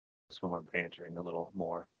when we're bantering a little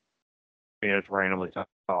more. Just randomly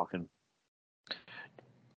talking.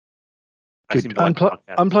 I Dude, seem to like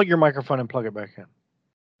podcasts. unplug your microphone and plug it back in.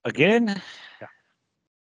 Again? Yeah.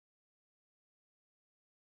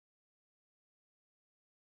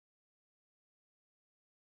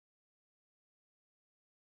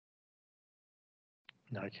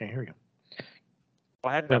 No, I can't hear you.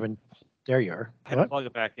 Well, I had Reverend, there you are. I had to plug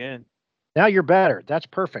it back in. Now you're better. That's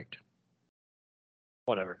perfect.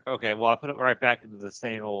 Whatever. Okay, well, I put it right back into the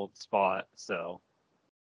same old spot, so.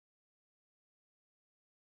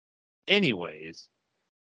 Anyways,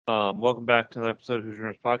 welcome back to another episode of Who's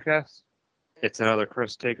Runners Podcast. It's another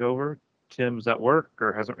Chris takeover. Tim's at work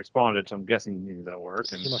or hasn't responded, so I'm guessing he's at work.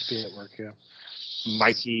 And he must be at work, yeah.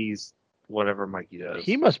 Mikey's whatever Mikey does.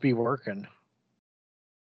 He must be working.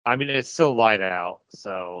 I mean, it's still light out,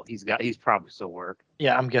 so he's probably still working.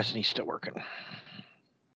 Yeah, I'm guessing he's still working.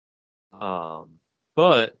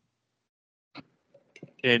 But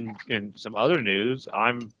in some other news,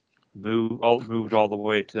 I'm moved all the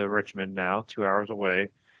way to Richmond now, 2 hours away.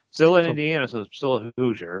 Still in Indiana, so still a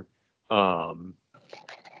Hoosier. I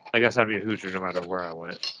guess I'd be a Hoosier no matter where I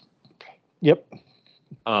went. Yep.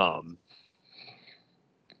 But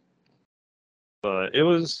it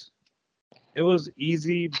was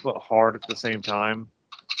easy but hard at the same time.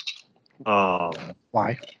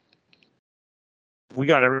 Why? We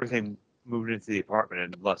got everything moved into the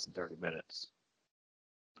apartment in less than 30 minutes.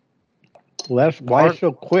 Why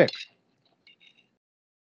so quick?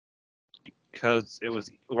 Because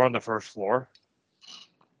we're on the first floor.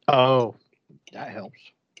 Oh, that helps.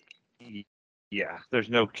 Yeah, there's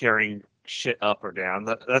no carrying shit up or down.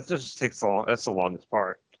 That just takes long. That's the longest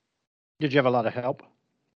part. Did you have a lot of help?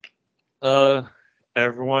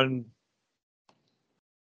 Everyone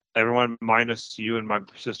minus you and my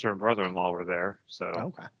sister and brother-in-law were there. So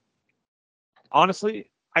okay. Honestly,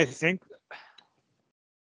 I think.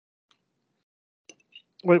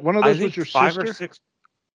 Wait, one of those was your 5 sister? or 6.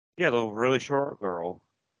 Yeah, the really short girl.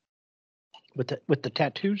 With the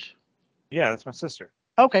tattoos? Yeah, that's my sister.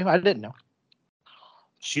 Okay, I didn't know.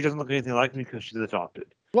 She doesn't look anything like me because she's adopted.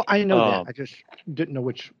 Well, I know that. I just didn't know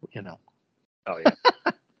which, Oh,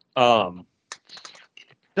 yeah.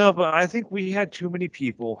 No, but I think we had too many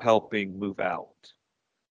people helping move out.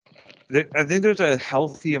 I think there's a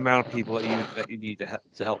healthy amount of people that you need to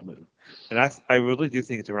help move. And I really do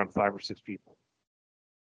think it's around 5 or 6 people.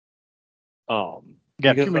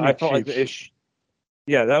 Yeah, because too many I felt like chiefs. the issue.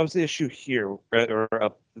 Yeah, that was the issue here,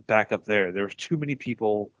 or back up there. There was too many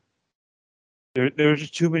people. There was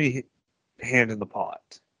just too many hands in the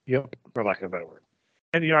pot. Yep. For lack of a better word.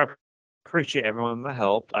 And I appreciate everyone that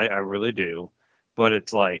helped. I really do. But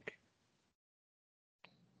it's like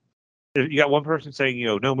you got one person saying,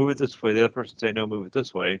 no, move it this way. The other person saying, no, move it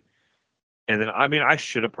this way. And then, I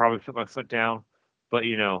should have probably put my foot down, but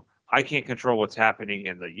I can't control what's happening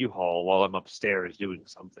in the U-Haul while I'm upstairs doing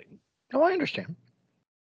something. Oh, I understand.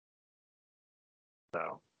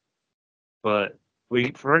 So, but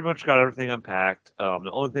we pretty much got everything unpacked. The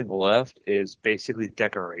only thing left is basically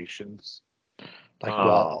decorations,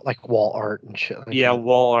 like wall art and shit. Yeah,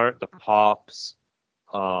 wall art, the pops,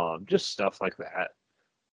 just stuff like that.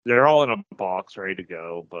 They're all in a box ready to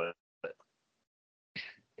go, but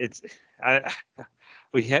it's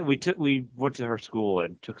we went to her school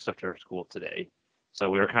and took stuff to her school today, so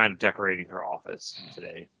we were kind of decorating her office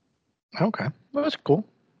today. Okay, well, that's cool.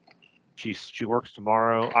 She works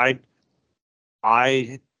tomorrow.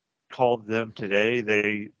 I called them today.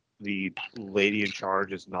 The lady in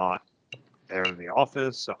charge is not there in the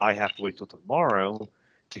office, so I have to wait till tomorrow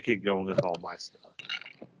to get going with all my stuff.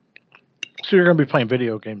 So you're gonna be playing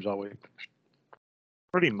video games all week?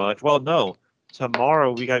 Pretty much. Well, no.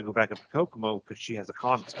 Tomorrow we gotta go back up to Kokomo because she has a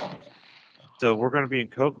concert. So we're gonna be in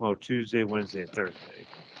Kokomo Tuesday, Wednesday, and Thursday.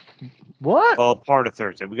 What? Well, part of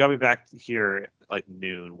Thursday. We gotta be back here at like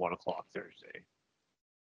noon, 1 o'clock Thursday.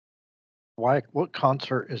 Why? What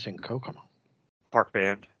concert is in Kokomo? Park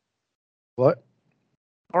Band. What?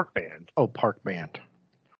 Park Band. Oh, Park Band.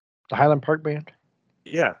 The Highland Park Band?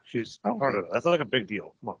 Yeah, she's part of it. That's like a big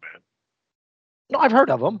deal. Come on, man. No, I've heard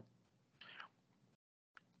of them.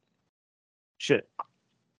 Shit.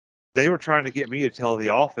 They were trying to get me to tell the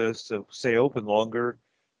office to stay open longer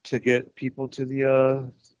to get people to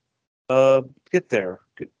the get there.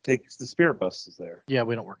 Take the spirit buses there. Yeah,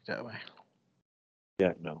 we don't work that way.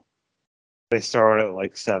 Yeah, no. They start at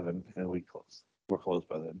like 7 and we close. We're closed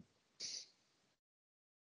by then.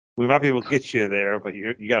 We might be able to get you there, but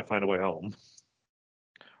you got to find a way home.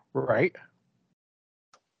 Right.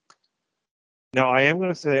 Now, I am going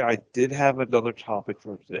to say I did have another topic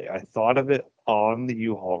for today. I thought of it on the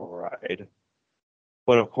U-Haul ride.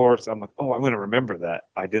 But of course, I'm like, oh, I'm going to remember that.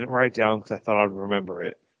 I didn't write it down because I thought I'd remember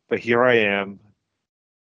it. But here I am,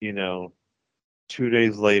 2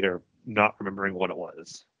 days later, not remembering what it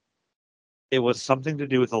was. It was something to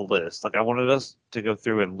do with a list. Like I wanted us to go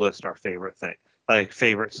through and list our favorite thing, like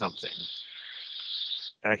favorite something.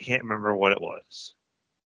 And I can't remember what it was.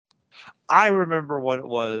 I remember what it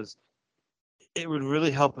was. It would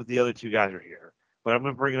really help if the other two guys are here. But I'm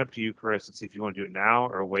going to bring it up to you, Chris, and see if you want to do it now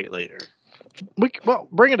or wait later. Well,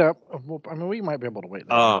 bring it up. I mean, we might be able to wait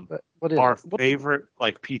later. But what is Our it? favorite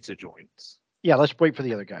like pizza joints. Yeah, let's wait for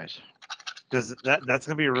the other guys. Because that's going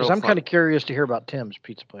to be a real. Because I'm kind of curious to hear about Tim's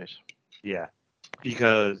pizza place. Yeah,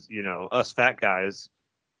 because us fat guys,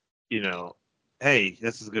 hey,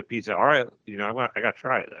 this is a good pizza. All right, I got to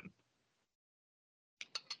try it then.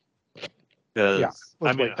 Because yeah,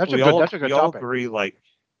 I mean, that's we a all topic. agree we all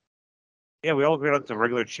agree like the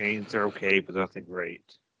regular chains are okay, but nothing great.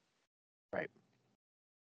 Right.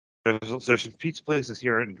 There's some pizza places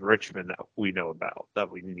here in Richmond that we know about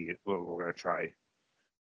that we're going to try.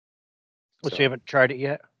 But you haven't tried it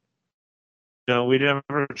yet? No, we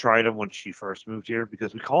never tried them when she first moved here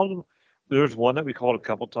because we called them. There was one that we called a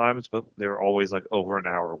couple times, but they were always like over an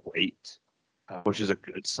hour wait, which is a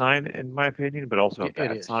good sign in my opinion, but also a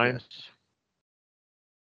bad sign.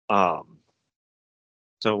 Yes.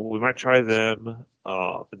 So we might try them.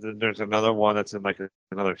 But then there's another one that's in like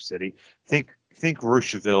another city. Think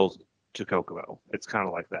Rocheville to Kokomo. It's kind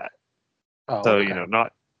of like that. Oh, So okay.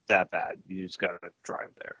 not that bad. You just gotta drive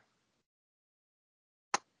there.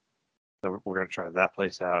 So we're gonna try that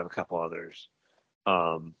place out and a couple others.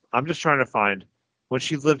 I'm just trying to find. When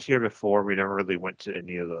she lived here before, we never really went to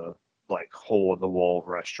any of the like hole in the wall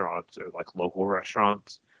restaurants or like local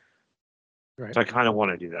restaurants. Right. So I kind of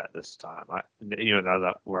want to do that this time. Now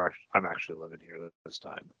that I'm actually living here this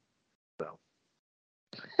time. So.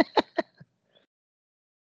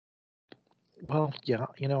 Well, yeah,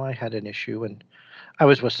 I had an issue, and I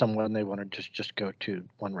was with someone. They wanted to just go to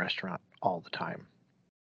one restaurant all the time,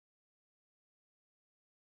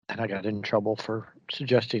 and I got in trouble for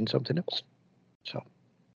suggesting something else. So.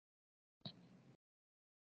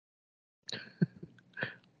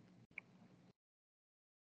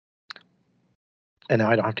 And now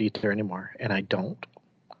I don't have to eat there anymore, and I don't.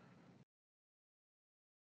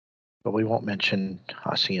 But we won't mention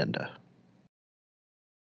Hacienda.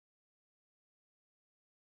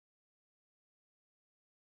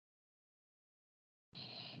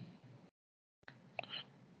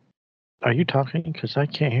 Are you talking? Because I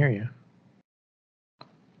can't hear you.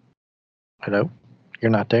 Hello?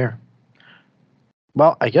 You're not there.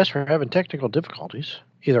 Well, I guess we're having technical difficulties.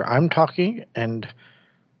 Either I'm talking and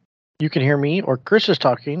you can hear me, or Chris is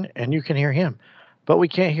talking and you can hear him, but we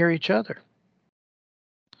can't hear each other.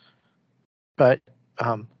 But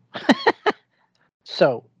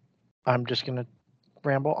so I'm just going to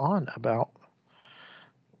ramble on about,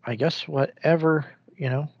 I guess, whatever,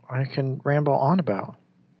 I can ramble on about.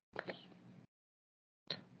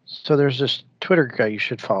 So there's this Twitter guy you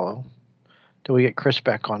should follow. Till we get Chris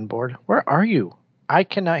back on board. Where are you? I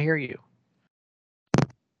cannot hear you.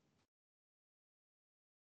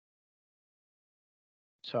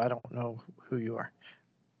 So I don't know who you are.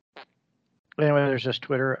 Anyway, there's this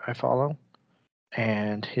Twitter I follow,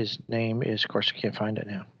 and his name is, of course, I can't find it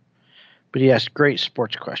now, but he asks great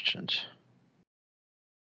sports questions.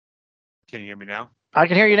 Can you hear me now? I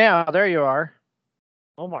can hear you now. There you are.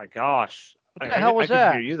 Oh my gosh! What the hell was that?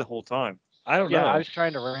 I could hear you the whole time. I don't know. Yeah, I was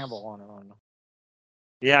trying to ramble on and on.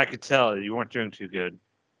 Yeah, I could tell you weren't doing too good.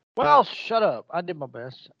 Well, shut up. I did my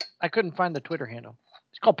best. I couldn't find the Twitter handle.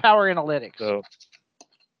 It's called Power Analytics. So,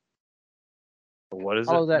 what is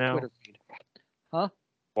follow it that now? Twitter feed. Huh?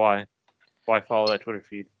 Why? Why follow that Twitter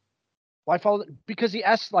feed? Why follow? Because he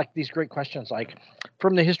asks like these great questions, like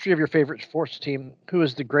from the history of your favorite sports team, who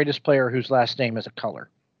is the greatest player whose last name is a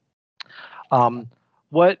color?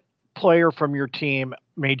 What player from your team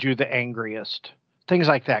made you the angriest? Things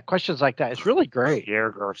like that. Questions like that. It's really great.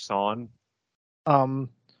 Pierre Garcon.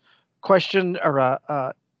 Question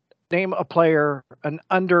or name a player,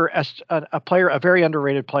 a player, a very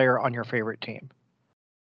underrated player on your favorite team.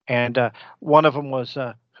 And one of them was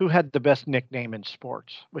who had the best nickname in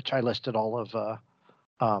sports, which I listed all of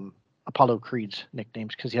Apollo Creed's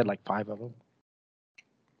nicknames because he had like 5 of them.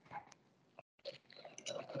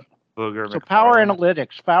 Booger so McFarland. Power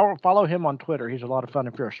Analytics, follow him on Twitter. He's a lot of fun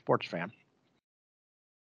if you're a sports fan.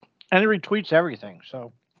 And he retweets everything,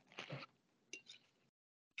 so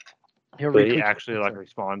he actually like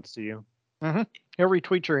responds to you. Mm-hmm. He'll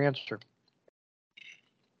retweet your answer.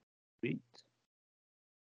 Sweet.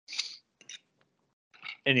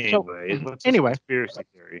 Anyway, what's the conspiracy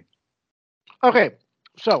theory? Okay,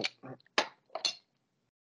 So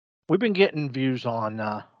we've been getting views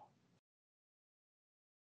on,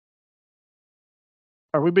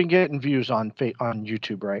 we've been getting views on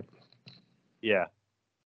YouTube, right? Yeah.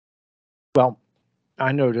 Well,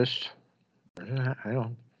 I noticed. I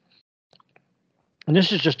don't. And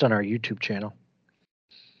this is just on our YouTube channel.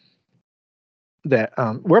 That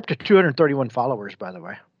we're up to 231 followers, by the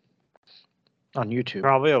way, on YouTube.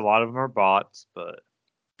 Probably a lot of them are bots, but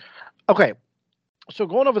Okay, so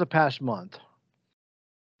going over the past month,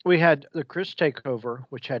 we had the Chris Takeover,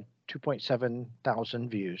 which had 2.7 thousand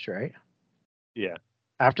views, right? yeah.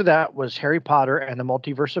 After that was Harry Potter and the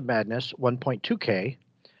Multiverse of Madness, 1.2K.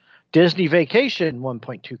 Disney Vacation,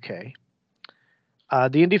 1.2K.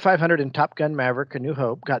 The Indy 500 and Top Gun Maverick, A New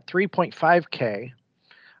Hope, got 3.5K.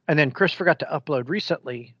 And then Chris forgot to upload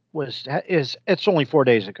recently. It's only 4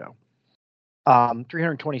 days ago.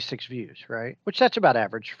 326 views, right? Which that's about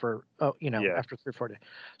average for Yeah. after 3 or 4 days.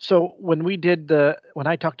 So when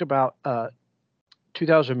I talked about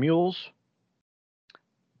 2,000 Mules,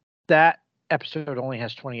 that episode only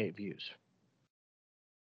has 28 views.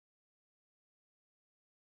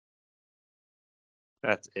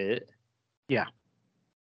 That's it. Yeah.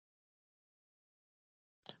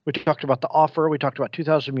 We talked about The Offer, we talked about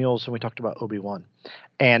 2,000 Mules, and we talked about Obi-Wan.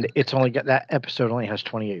 And it's only got that episode only has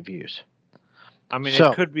 28 views. I mean,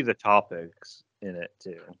 it could be the topics in it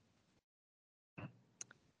too.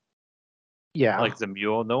 Yeah. Like the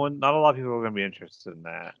mule. Not a lot of people are going to be interested in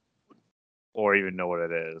that or even know what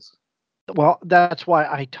it is. Well, that's why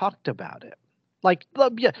I talked about it. Like,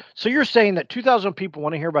 yeah. So you're saying that 2,000 people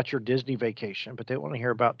want to hear about your Disney vacation, but they want to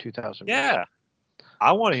hear about 2,000. Yeah.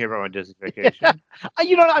 I want to hear about my Disney vacation.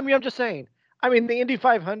 You know what I mean? I'm just saying. I mean, the Indy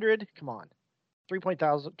 500, come on.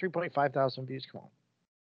 3.5 thousand views, come on.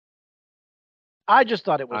 I just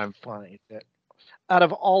thought it was funny that out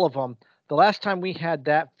of all of them, the last time we had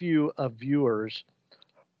that few of viewers,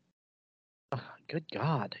 good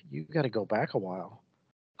God, you got to go back a while.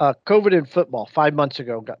 COVID in football 5 months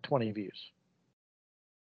ago got 20 views.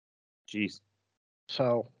 Jeez.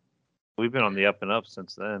 So we've been on the up and up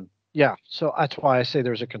since then. Yeah, so that's why I say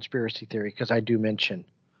there's a conspiracy theory, because I do mention.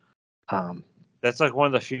 That's like one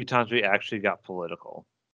of the few times we actually got political.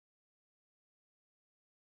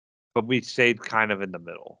 But we stayed kind of in the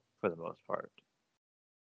middle for the most part.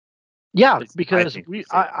 Yeah, because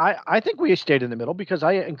I think we stayed in the middle because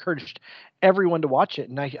I encouraged everyone to watch it,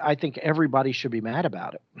 and I think everybody should be mad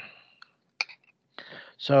about it.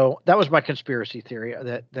 So that was my conspiracy theory,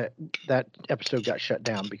 that episode got shut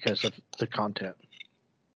down because of the content.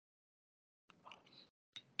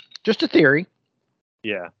 Just a theory.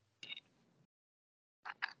 Yeah.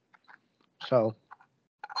 So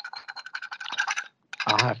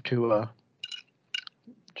I'll have to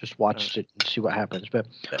just watch it and see what happens. But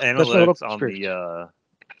the analytics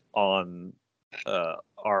on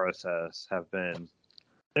RSS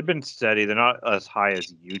they've been steady. They're not as high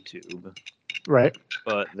as YouTube, right?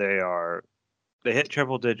 But they hit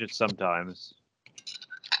triple digits sometimes.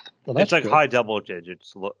 Well, that's it's like good. High double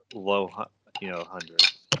digits, low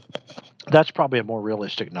hundreds. That's probably a more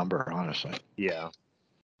realistic number, honestly. Yeah,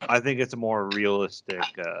 I think it's a more realistic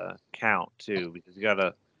count too, because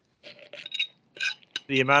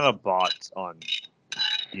the amount of bots on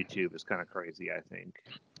YouTube is kind of crazy. I think.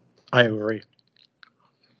 I agree.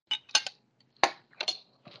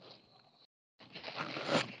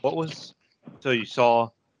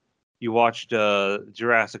 So you watched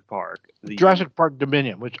Jurassic Park. Jurassic Park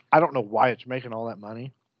Dominion, which I don't know why it's making all that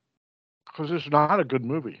money, because it's not a good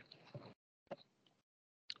movie.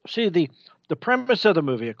 See, the premise of the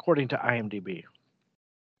movie, according to IMDb,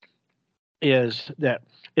 is that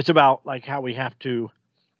it's about like how we have to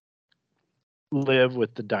live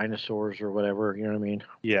with the dinosaurs or whatever, you know what I mean?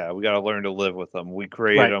 Yeah, we got to learn to live with them. We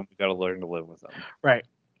created them, we got to learn to live with them. Right.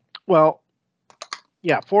 Well,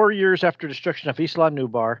 yeah, 4 years after destruction of Isla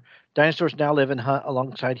Nublar, dinosaurs now live and hunt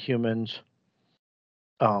alongside humans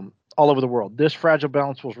all over the world. This fragile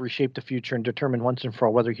balance will reshape the future and determine once and for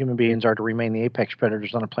all whether human beings are to remain the apex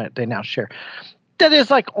predators on a planet they now share. That is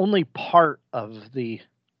like only part of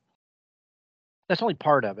that's only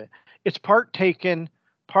part of it. It's part Taken,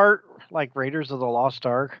 part like Raiders of the Lost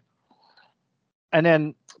Ark, and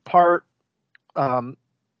then part the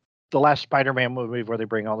last Spider-Man movie where they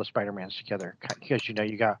bring all the Spider-Mans together, because you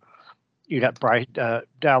got Bryce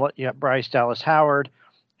Dallas Howard,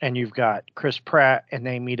 and you've got Chris Pratt, and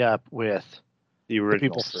they meet up with the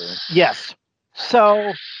original crew. Yes,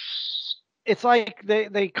 so it's like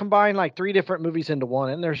they combine like 3 different movies into one,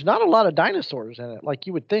 and there's not a lot of dinosaurs in it, like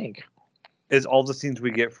you would think. Is all the scenes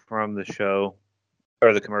we get from the show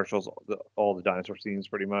or the commercials all the dinosaur scenes,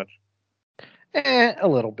 pretty much? A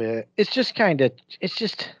little bit. It's just kind of. It's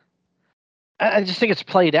just. I just think it's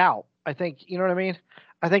played out. I think you know what I mean.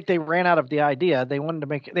 I think they ran out of the idea. They wanted to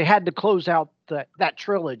make. They had to close out that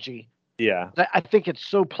trilogy. Yeah. I think it's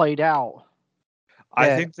so played out I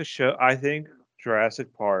that think I think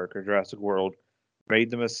Jurassic Park or Jurassic World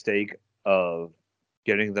made the mistake of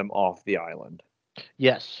getting them off the island.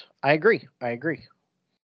 yes, I agree. I agree.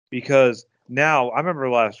 Because now I remember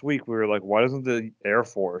last week we were like, why doesn't the Air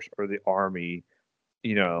Force or the Army,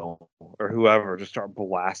 or whoever just start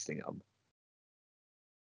blasting them?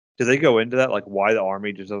 Did they go into that, like why the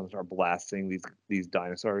Army just doesn't start blasting these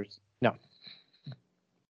dinosaurs? No.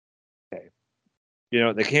 Okay.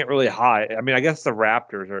 They can't really hide. I mean, I guess the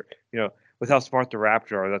Raptors are, with how smart the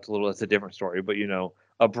Raptors are, that's a different story. But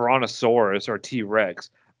a Brontosaurus or T Rex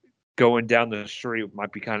going down the street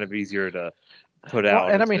might be kind of easier to put Well, out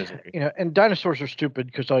of and I its mean, misery. and dinosaurs are stupid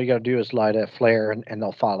because all you got to do is light a flare and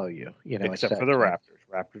they'll follow you. It's Except for that the thing. Raptors.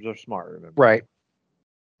 Raptors are smart, remember? Right.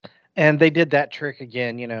 And they did that trick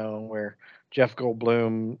again, where Jeff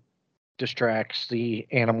Goldblum distracts the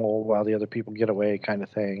animal while the other people get away, kind of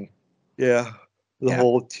thing. Yeah. The Yeah.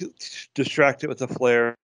 whole distract it with a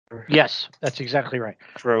flare. Yes, that's exactly right.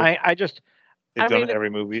 Trope. I just, They've I done mean, it every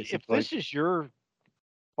movie. It if seems this like. is your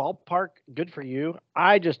ballpark, good for you.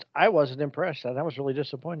 I wasn't impressed. I was really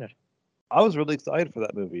disappointed. I was really excited for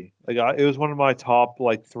that movie. Like, it was one of my top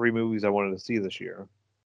 3 movies I wanted to see this year.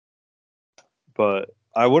 But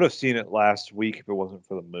I would have seen it last week if it wasn't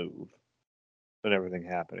for the move and everything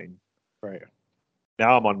happening. Right.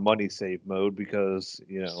 Now I'm on money save mode because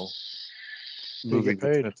moving's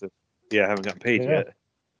expensive. Yeah, I haven't gotten paid yet.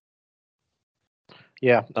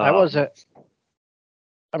 Yeah, I wasn't.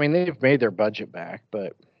 I mean, they've made their budget back,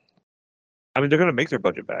 but I mean, they're gonna make their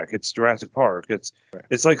budget back. It's Jurassic Park. It's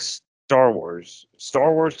like Star Wars.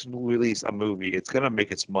 Star Wars can release a movie. It's gonna make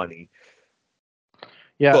its money.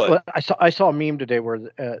 yeah, But well, I saw a meme today where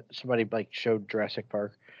somebody showed Jurassic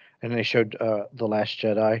Park, and they showed the Last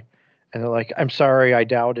Jedi, and they're like, "I'm sorry, I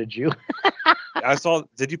doubted you." I saw.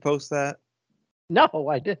 Did you post that? No,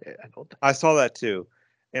 I didn't. I saw that too,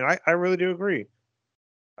 and I really do agree.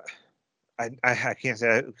 I can't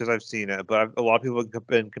say it because I've seen it, but a lot of people have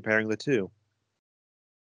been comparing the two.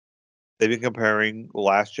 They've been comparing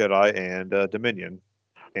Last Jedi and Dominion.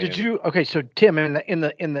 Did And you? Okay, so Tim, in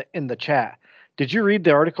the chat, did you read the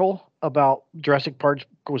article about Jurassic Park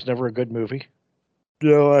was never a good movie?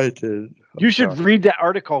 no, I did. You should read that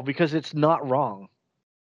article because it's not wrong.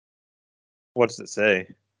 What does it say?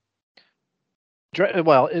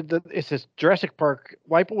 Well, it says Jurassic Park,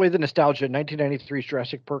 wipe away the nostalgia. 1993's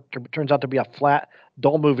Jurassic Park turns out to be a flat,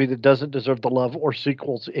 dull movie that doesn't deserve the love or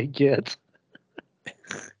sequels it gets.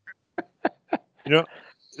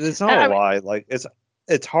 It's not a lie. Like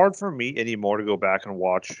it's hard for me anymore to go back and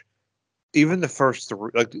watch even the first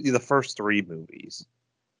three movies.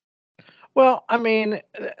 Well, I mean,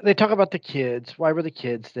 they talk about the kids. Why were the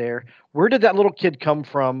kids there? Where did that little kid come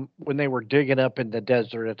from when they were digging up in the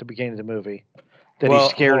desert at the beginning of the movie? That he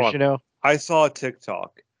scares, I saw a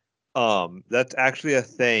TikTok. That's actually a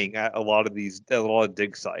thing at a lot of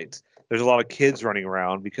dig sites. There's a lot of kids running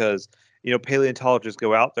around because paleontologists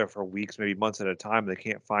go out there for weeks, maybe months at a time. And they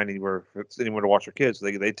can't find anywhere to watch their kids, so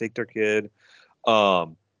they take their kid. But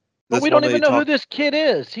we don't even know who this kid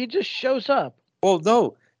is. He just shows up. Well,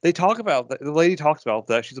 no, they talk about that. The lady talks about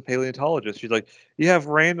that. She's a paleontologist. She's like, you have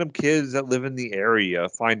random kids that live in the area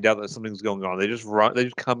find out that something's going on. They just run. They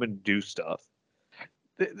just come and do stuff.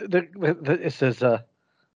 It says,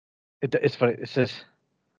 it's funny. It says,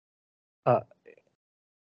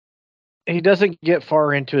 he doesn't get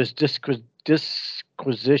far into his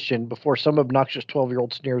disquisition before some obnoxious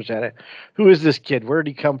 12-year-old sneers at it. Who is this kid? Where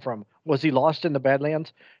did he come from? Was he lost in the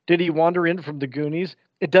Badlands? Did he wander in from the Goonies?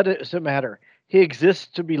 It doesn't matter. He exists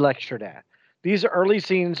to be lectured at. These early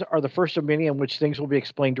scenes are the first of many in which things will be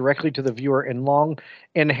explained directly to the viewer in long,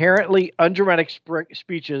 inherently undramatic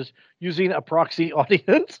speeches using a proxy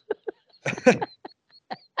audience.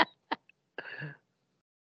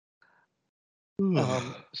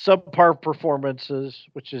 Subpar performances,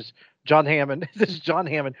 which is John Hammond. This is John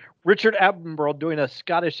Hammond. Richard Attenborough doing a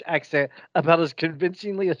Scottish accent about as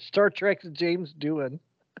convincingly as Star Trek's James Doohan.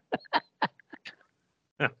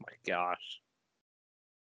 Oh my gosh.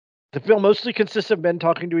 The film mostly consists of men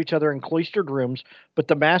talking to each other in cloistered rooms, but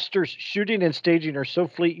the masters shooting and staging are so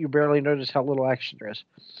fleet you barely notice how little action there is.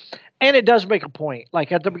 And it does make a point.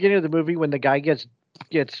 Like at the beginning of the movie when the guy gets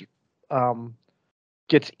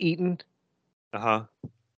eaten. Uh-huh.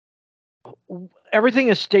 Everything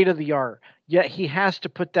is state of the art, yet he has to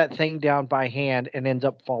put that thing down by hand and ends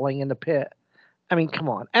up falling in the pit. I mean, come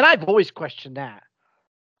on. And I've always questioned that.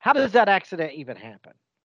 How does that accident even happen?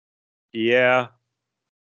 Yeah.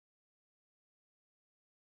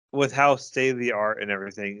 With how state of the art and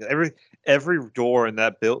everything, every door in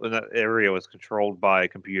that area was controlled by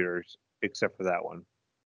computers except for that one.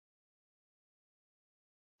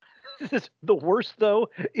 The worst, though,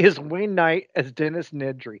 is Wayne Knight as Dennis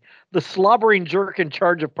Nedry, the slobbering jerk in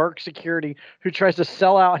charge of park security who tries to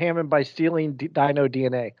sell out Hammond by stealing dino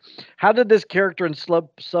DNA. How did this character and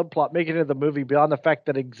subplot make it into the movie beyond the fact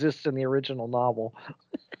that it exists in the original novel?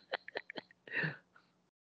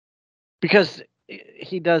 Because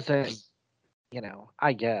he doesn't,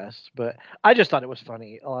 I guess. But I just thought it was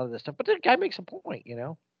funny, a lot of this stuff. But the guy makes a point,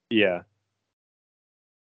 Yeah.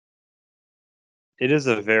 It is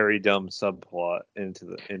a very dumb subplot into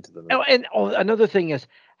the movie. And another thing is,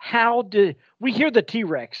 how did we hear the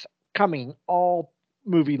T-Rex coming all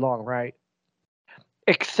movie long, right?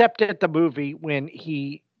 Except at the movie when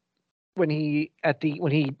he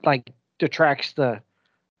like detracts the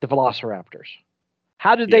Velociraptors.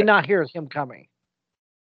 How did they not hear him coming?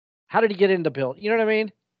 How did he get in the build? You know what I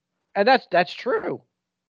mean? And that's true.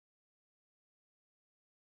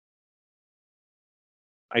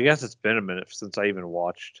 I guess it's been a minute since I even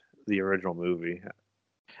watched the original movie.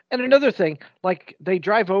 And another thing, like they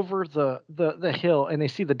drive over the hill and they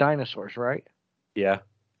see the dinosaurs, right? Yeah.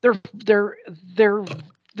 They're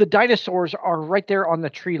the dinosaurs are right there on the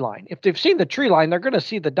tree line. If they've seen the tree line, they're going to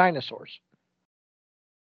see the dinosaurs.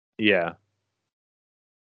 Yeah.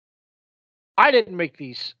 I didn't make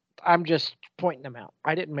these. I'm just pointing them out.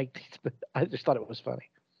 I didn't make these, but I just thought it was funny.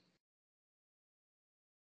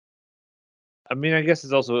 I mean, I guess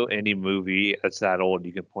it's also any movie that's that old,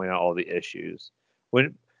 you can point out all the issues.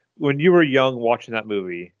 When you were young watching that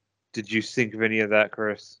movie, did you think of any of that,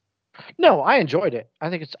 Chris? No, I enjoyed it. I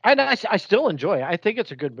think I still enjoy it. I think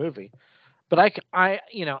it's a good movie. But I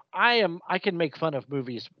can make fun of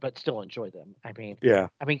movies but still enjoy them. I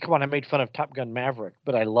mean, come on, I made fun of Top Gun Maverick,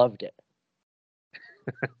 but I loved it.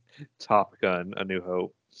 Top Gun: A New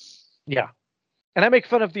Hope. Yeah. And I make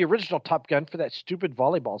fun of the original Top Gun for that stupid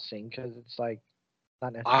volleyball scene because it's like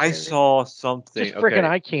not necessary. I saw something. Just freaking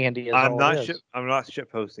eye candy. I'm not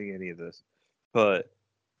shit posting any of this, but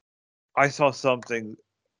I saw something.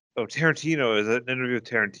 Oh, Tarantino is an interview with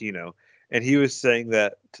Tarantino, and he was saying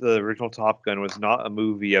that the original Top Gun was not a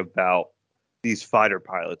movie about these fighter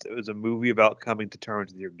pilots. It was a movie about coming to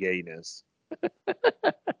terms with your gayness.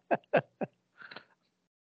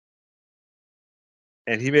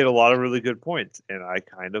 And he made a lot of really good points, and I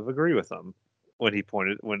kind of agree with him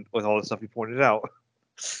with all the stuff he pointed out.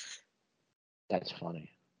 That's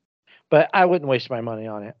funny, but I wouldn't waste my money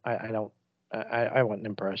on it. I wasn't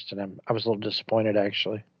impressed, and I was a little disappointed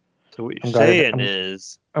actually. So what you're saying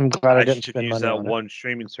is, I'm glad I didn't should spend use money that on one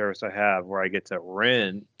streaming service I have where I get to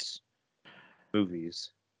rent movies.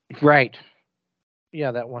 Right.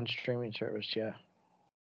 Yeah, that one streaming service. Yeah.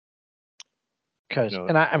 Because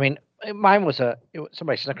I mean, mine was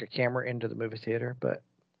somebody snuck a camera into the movie theater, but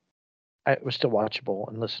it was still watchable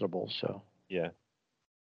and listenable. So yeah.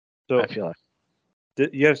 So I feel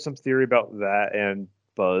like you have some theory about that and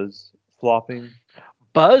Buzz flopping.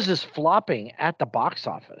 Buzz is flopping at the box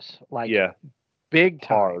office, like big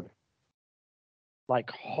time. Hard.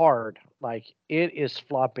 Like hard, like it is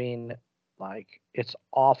flopping, like it's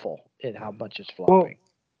awful at how much it's flopping.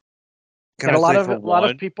 And a lot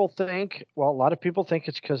of people think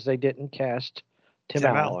it's because they didn't cast Tim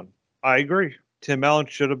Allen. I agree. Tim Allen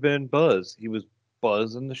should have been Buzz. He was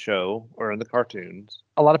Buzz in the show or in the cartoons.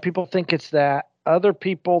 A lot of people think it's that. Other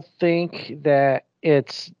people think that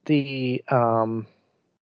it's the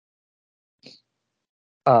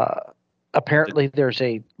apparently there's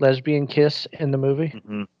a lesbian kiss in the movie.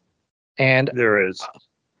 Mm-hmm. And there is.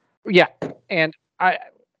 Yeah, and I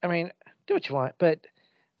mean, do what you want, but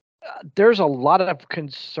there's a lot of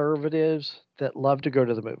conservatives that love to go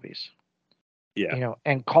to the movies. Yeah.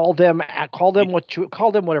 And call them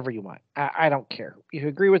whatever you want. I don't care. You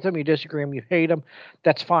agree with them, you disagree with them, you hate them,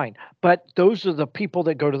 that's fine. But those are the people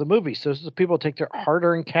that go to the movies. Those are the people that take their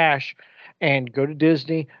hard-earned cash and go to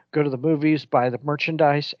Disney, go to the movies, buy the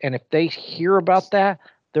merchandise, and if they hear about that,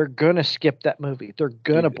 they're gonna skip that movie. They're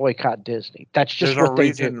gonna boycott Disney. That's just what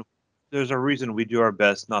they do. There's a reason we do our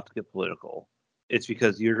best not to get political. It's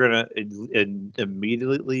because you're gonna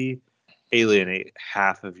immediately alienate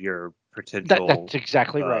half of your potential. That's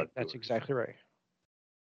exactly right. That's exactly right.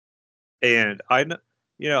 And I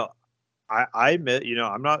admit,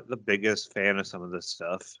 I'm not the biggest fan of some of this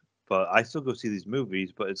stuff, but I still go see these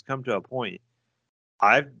movies. But it's come to a point.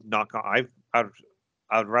 I'd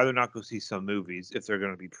rather not go see some movies if they're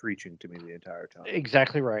going to be preaching to me the entire time.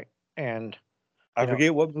 Exactly right. And I You know,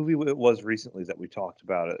 forget what movie it was recently that we talked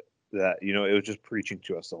about it. That it was just preaching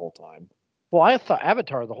to us the whole time. well, I thought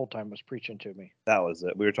Avatar the whole time was preaching to me. That was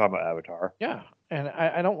it. We were talking about Avatar. Yeah, and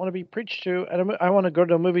I don't want to be preached to. I want to go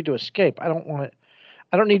to a movie to escape. I don't want it.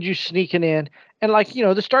 I don't need you sneaking in. And like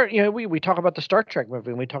the start. We talk about the Star Trek movie,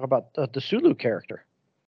 and we talk about the Sulu character,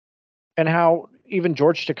 and how even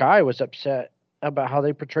George Takei was upset about how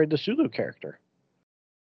they portrayed the Sulu character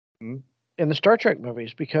Hmm? in the Star Trek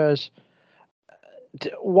movies, because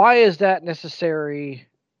why is that necessary?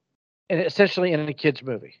 And essentially in a kids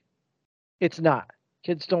movie, it's not.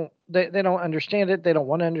 Kids don't they don't understand it. They don't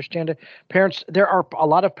want to understand it. Parents, there are a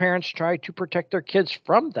lot of parents try to protect their kids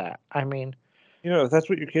from that. I mean, If that's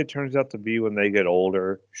what your kid turns out to be when they get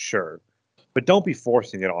older, sure, but don't be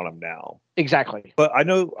forcing it on them now. exactly. But I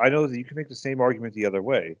know that you can make the same argument the other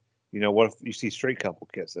way. What if you see straight couple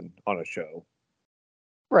kissing on a show?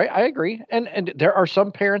 Right, I agree. And there are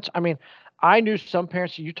some parents, I mean, I knew some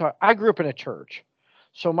parents in Utah. I grew up in a church.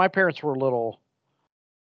 So my parents were little,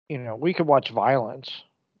 we could watch violence,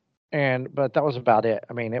 but that was about it.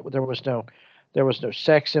 I mean, there was no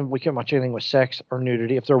sex, and we couldn't watch anything with sex or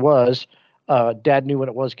nudity. If there was, dad knew what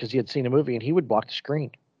it was because he had seen a movie, and he would block the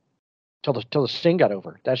screen till the scene got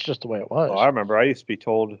over. That's just the way it Well, I was. remember I used to be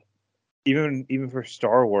told, even for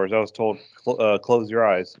Star Wars, I was told close your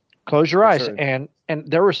eyes Close your for eyes. certain And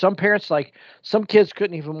there were some parents, like some kids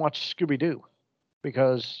couldn't even watch Scooby Doo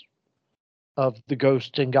because of the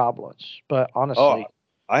ghosts and goblins. But Oh, honestly,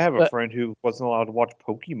 I have a but friend who wasn't allowed to watch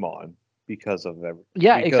Pokemon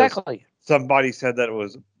yeah, because exactly. somebody said that it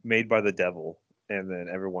was made by the devil, and then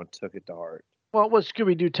everyone took it to heart. Well, what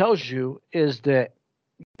Scooby Doo tells you is that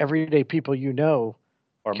everyday people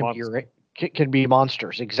Or can be monster. can be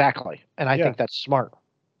monsters. Exactly, and I Yeah, think that's smart.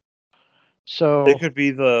 they So could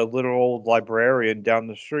be the little old librarian down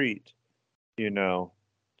the street. You know,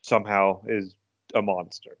 somehow is a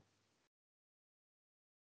monster.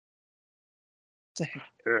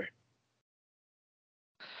 Ugh.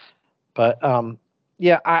 But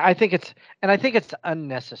yeah, I think it's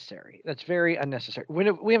unnecessary. That's very unnecessary.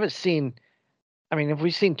 We haven't seen. I mean, have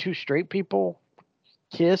we seen two straight people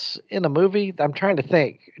kiss in a movie? I'm trying to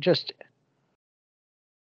think. Just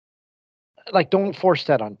like don't force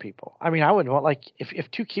that on people. I mean, I wouldn't want like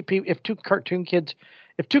if two cartoon kids,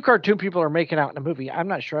 if two cartoon people are making out in a movie, I'm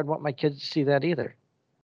not sure I'd want my kids to see that either.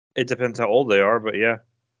 It depends how old they are, but yeah,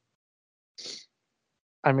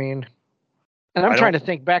 I mean, and I'm I trying don't. to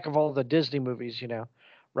think back of all the Disney movies,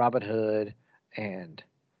 Robin Hood and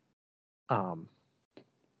um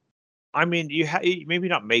I mean, maybe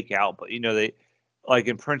not make out, but they like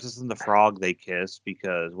in Princess and the Frog they kiss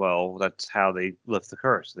because well that's how they lift the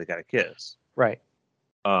curse. They got to kiss. right.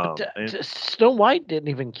 But And Snow White didn't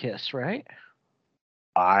even kiss, right?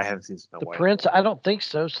 I haven't seen Snow The White in a prince, while. I don't think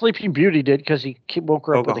so. Sleeping Beauty did because he woke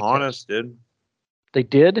her up with a kiss. Pocahontas did. They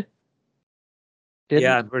did, Yeah,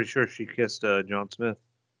 didn't. I'm pretty sure she kissed John Smith.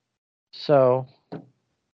 So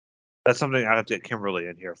That's something I have to get Kimberly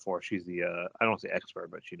in here for. She's the I don't say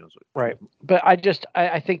expert, but she knows what right. she's. But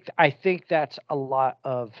I think that's a lot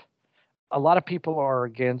of people are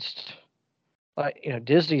against.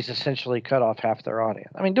 Disney's essentially cut off half their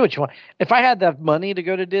audience. I mean, do what you want. If I had the money to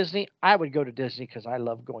go to Disney, I would go to Disney because I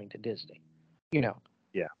love going to Disney. You know,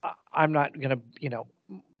 Yeah, I'm not gonna.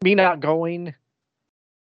 Me not going,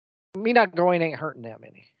 me not going ain't hurting them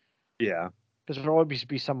any yeah. because there'll always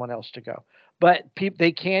be someone else to go. But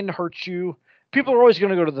they can hurt you. People are always going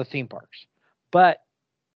to go to the theme parks, but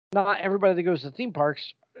not everybody that goes to the theme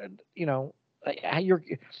parks, you know, you're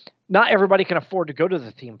not everybody can afford to go to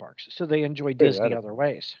the theme parks, so they enjoy Disney That other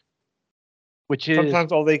ways, which is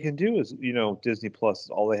sometimes all they can do is Disney Plus is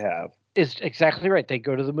all they have. is exactly right. They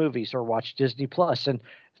go to the movies or watch Disney Plus, and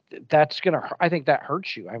I think that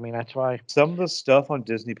hurts you. I mean, that's why. Some of the stuff on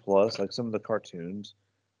Disney Plus, like some of the cartoons,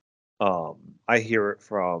 I hear it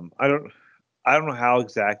from I don't know how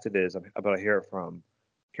exact it is, but I hear it from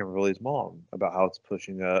Kimberly's mom about how it's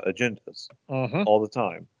pushing agendas Hmm. all the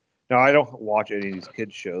time. Now I don't watch any of these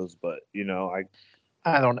kids shows, but I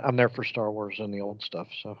I don't. I'm there for Star Wars and the old stuff.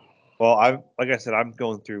 So. well I'm like I said I'm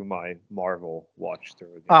going through my Marvel watch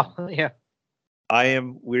through again. Oh yeah. I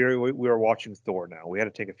am we are watching Thor now. We had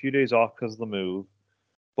to take a few days off because of the move,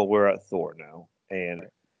 but we're at Thor now, and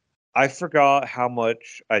I forgot how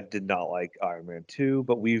much I did not like Iron Man 2,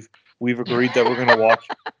 but we've agreed that we're gonna watch.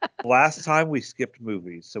 Last time we skipped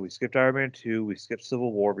movies, so we skipped Iron Man 2, we skipped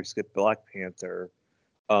Civil War, we skipped Black Panther,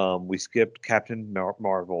 we skipped Captain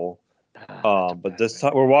Marvel. That's a But bad this movie.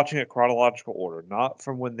 time we're watching it chronological order, not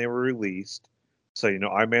from when they were released. So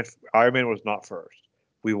Iron Man was not first.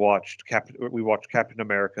 We watched Captain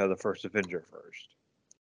America, the first Avenger first.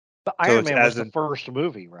 The So Iron it's Man was as the in first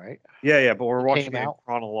movie, right? yeah, but we're It watching came it in out.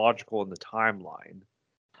 chronological in the timeline.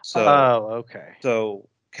 So Oh, okay. so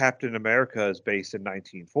Captain America is based in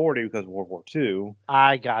 1940 because of World War II,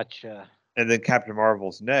 I gotcha. and then Captain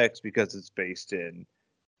Marvel's next because it's based in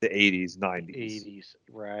the 80s, 90s. 80s,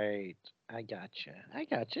 right? I gotcha. I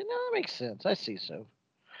gotcha. No, that makes sense. I see. So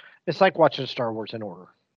it's like watching Star Wars in order.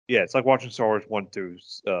 Yeah, it's like watching Star Wars 1 through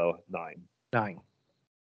 9. 9.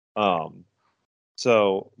 Um,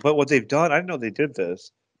 so, but what they've done, I didn't know they did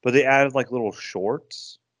this, but they added like little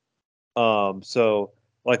shorts. So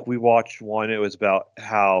like we watched one, it was about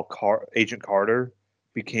how Agent Carter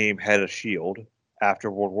became head of Shield after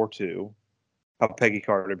World War II. How Peggy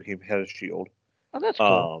Carter became head of Shield. Oh, that's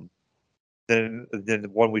cool. Then the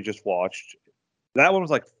one we just watched, that one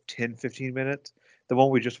was like 10, 15 minutes. The one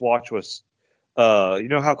we just watched was, you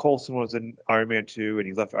know how Coulson was in Iron Man 2 and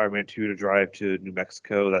he left Iron Man 2 to drive to New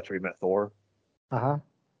Mexico. That's where he met Thor. Uh-huh.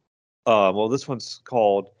 Well, this one's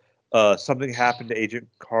called Something Happened to Agent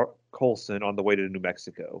Coulson on the Way to New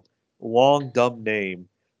Mexico. Long, dumb name,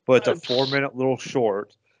 but it's a 4-minute little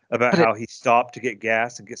short about But it, how he stopped to get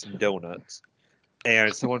gas and get some donuts.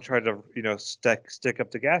 And someone tried to, stick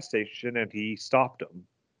up the gas station, and he stopped him.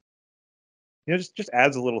 Just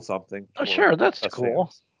adds a little something oh, for sure, that's us cool.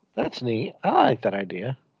 fans. That's neat. I like that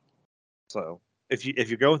idea. So if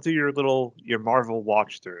you're going through your Marvel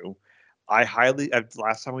watch through,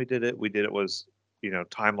 last time we did it was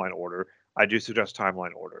timeline order. I do suggest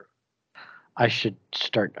timeline order. I should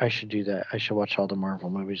do that. I should watch all the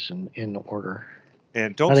Marvel movies in order.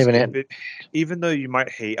 And don't Not even skip in it, even though you might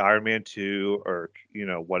hate Iron Man 2 or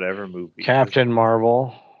whatever movie. Captain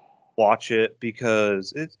Marvel. Watch it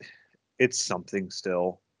because it's something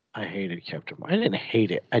still. I hated Captain Marvel. I didn't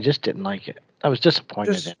hate it. I just didn't like it. I was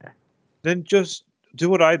disappointed in it. Then just do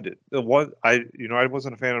what I did. I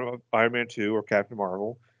wasn't a fan of Iron Man 2 or Captain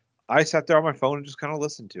Marvel. I sat there on my phone and just kind of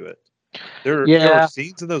listened to it. There are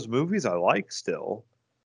scenes in those movies I like still.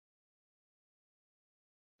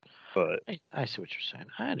 But I see what you're saying.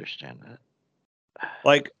 I understand that.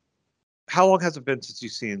 like, how long has it been since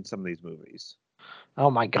you've seen some of these movies? Oh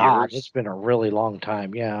my God, Years? it's been a really long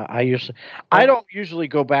time. Yeah, I don't usually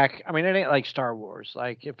go back. I mean, it ain't like Star Wars.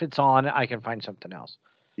 Like if it's on, I can find something else.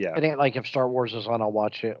 Yeah. It ain't like if Star Wars is on, I'll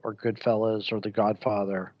watch it, or Goodfellas, or The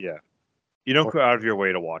Godfather. Yeah. You don't go out of your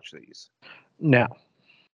way to watch these. No.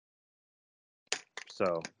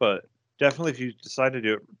 So, but definitely if you decide to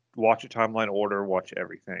do it, watch it timeline order, watch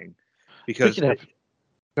everything. Because Go ahead.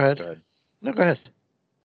 Go ahead. No, go ahead.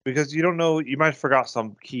 Because you don't know, you might have forgot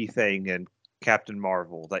some key thing in Captain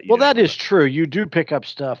Marvel that you. Well, that is true. You do pick up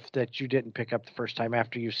stuff that you didn't pick up the first time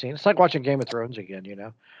after you've seen. It's like watching Game of Thrones again.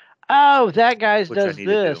 Oh, that guy does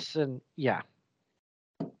this, and yeah.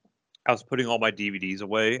 I was putting all my DVDs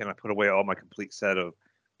away, and I put away all my complete set of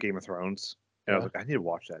Game of Thrones, and I was like, I need to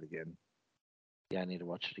watch that again. Yeah, I need to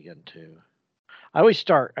watch it again too. I always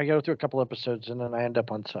start. I go through a couple episodes, and then I end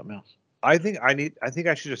up on something else. I think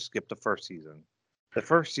I should just skip the first season. The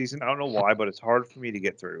first season, I don't know why, but it's hard for me to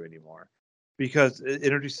get through anymore because it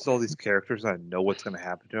introduces all these characters, and I know what's going to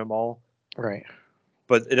happen to them all. Right.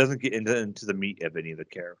 But it doesn't get into the meat of any of the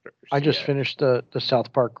characters. I just finished the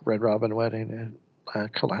South Park Red Robin wedding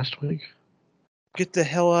last week. Get the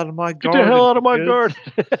hell out of my garden! Get the hell out of my garden!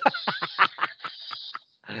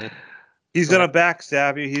 He's gonna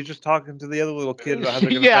backstab you. He's just talking to the other little kid about how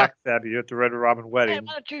they're gonna backstab you at the Red Robin wedding. Hey,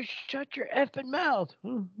 why don't you shut your effing mouth?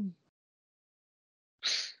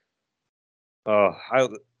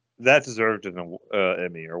 That deserved an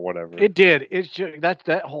Emmy or whatever. It did. It's just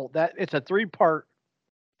it's a 3-part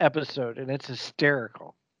episode, and it's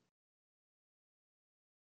hysterical.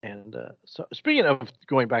 And so, speaking of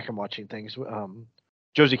going back and watching things,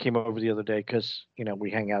 Josie came over the other day because we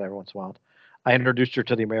hang out every once in a while. I introduced her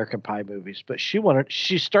to the American Pie movies, but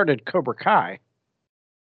she started Cobra Kai,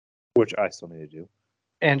 which I still need to do.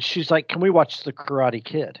 And she's like, "Can we watch the Karate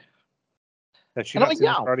Kid?" Has she not seen the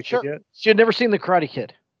Karate Kid yet? She had never seen the Karate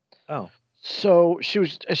Kid. Oh. So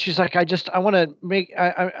she's like, I want to make,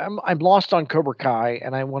 I'm lost on Cobra Kai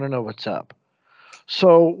and I want to know what's up.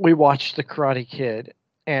 So we watched the Karate Kid,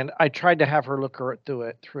 and I tried to have her look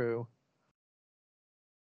through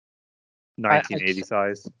 1980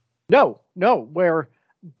 size. No, where,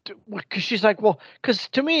 because she's like, well, because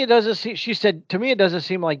to me it doesn't seem. She said to me it doesn't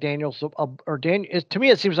seem like Daniel's to me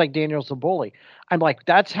it seems like Daniel's the bully. I'm like,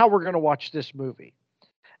 that's how we're gonna watch this movie,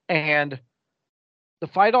 and the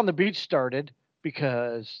fight on the beach started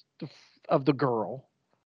because of the girl,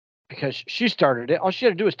 because she started it. All she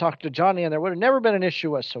had to do was talk to Johnny, and there would have never been an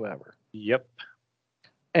issue whatsoever. Yep.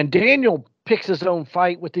 And Daniel picks his own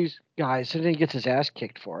fight with these guys, and then he gets his ass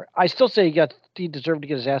kicked for it. I still say he deserved to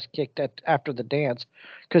get his ass kicked after the dance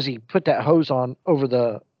because he put that hose on over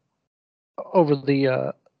the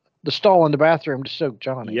stall in the bathroom to soak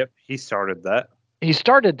Johnny. Yep, he started that. He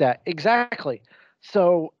started that exactly.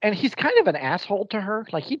 So, and he's kind of an asshole to her.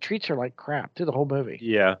 Like he treats her like crap through the whole movie.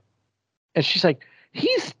 Yeah. And she's like,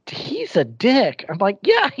 he's a dick. I'm like,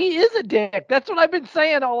 yeah, he is a dick. That's what I've been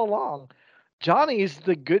saying all along. Johnny's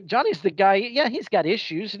the guy. Yeah, he's got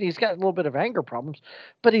issues and he's got a little bit of anger problems,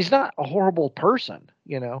 but he's not a horrible person,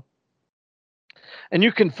 you know. And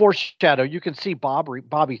you can foreshadow, you can see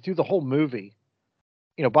Bobby through the whole movie.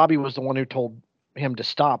 You know, Bobby was the one who told him to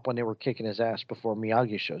stop when they were kicking his ass before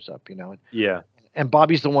Miyagi shows up, you know. Yeah. And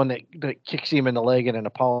Bobby's the one that kicks him in the leg and then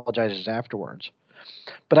apologizes afterwards.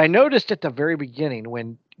 But I noticed at the very beginning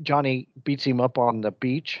when Johnny beats him up on the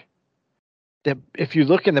beach, that if you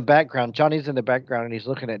look in the background, Johnny's in the background and he's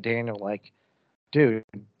looking at Daniel like, dude,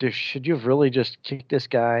 should you have really just kicked this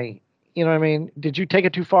guy? You know what I mean? Did you take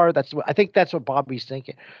it too far? I think that's what Bobby's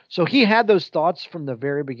thinking. So he had those thoughts from the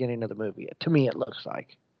very beginning of the movie. To me, it looks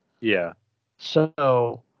like. Yeah.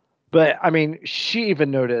 So, but I mean, she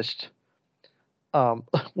even noticed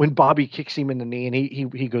when Bobby kicks him in the knee and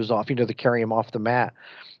he goes off, you know, to carry him off the mat,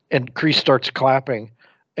 and Kreese starts clapping,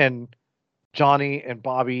 and Johnny and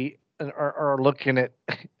Bobby are looking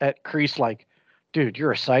at Kreese like, dude,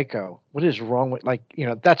 you're a psycho. What is wrong with, like, you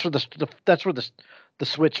know, that's where the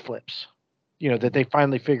switch flips, you know, that they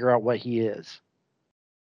finally figure out what he is.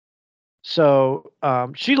 So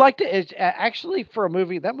she liked it. It's actually, for a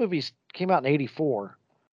movie, that movie came out in 84.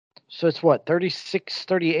 So it's what, 36,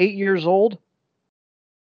 38 years old?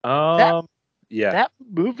 Yeah. That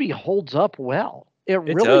movie holds up well. It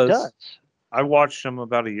really does. I watched them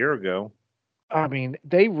about a year ago. I mean,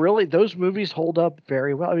 those movies hold up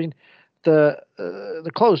very well. I mean, the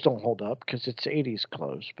clothes don't hold up because it's 80s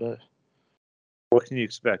clothes, but what can you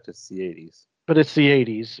expect? It's the 80s. But it's the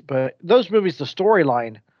 80s. But those movies, the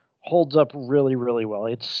storyline holds up really, really well.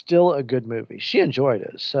 It's still a good movie. She enjoyed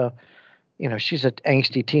it. So, you know, she's an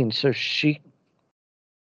angsty teen, so she,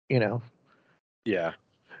 you know, yeah,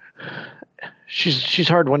 she's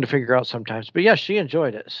hard one to figure out sometimes. But yeah, she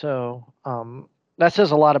enjoyed it. So, that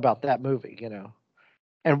says a lot about that movie, you know.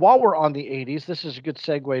 And while we're on the 80s, this is a good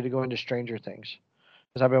segue to go into Stranger Things,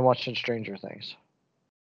 because I've been watching Stranger Things,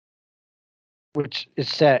 which is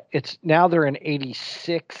set. It's now they're in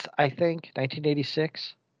 86, I think,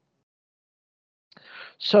 1986.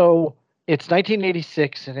 So it's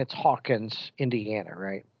 1986 and it's Hawkins, Indiana,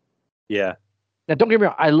 right? Yeah. Now, don't get me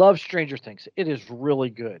wrong. I love Stranger Things. It is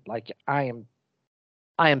really good. Like I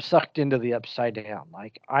am sucked into the Upside Down.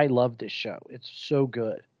 Like I love this show. It's so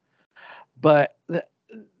good. But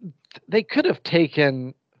they could have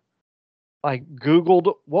taken, like,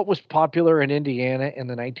 Googled what was popular in Indiana in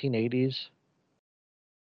the 1980s,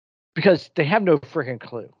 because they have no freaking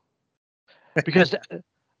clue. Because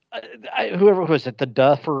whoever was it, the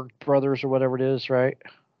Duffer Brothers or whatever it is, right?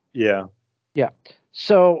 Yeah. Yeah.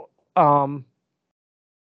 So,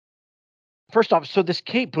 first off, so this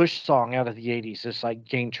Kate Bush song out of the 80s is like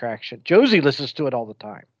gained traction. Josie listens to it all the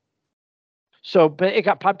time. So, but it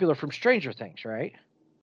got popular from Stranger Things, right?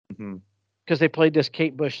 Mm-hmm. Because they played this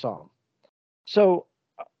Kate Bush song. So,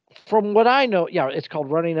 from what I know, yeah, it's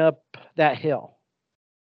called Running Up That Hill.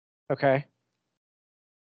 Okay.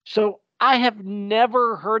 So, I have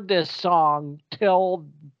never heard this song till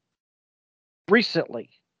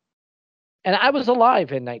recently. And I was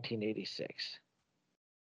alive in 1986.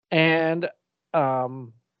 And I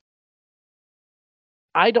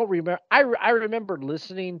don't remember. I remember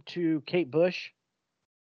listening to Kate Bush.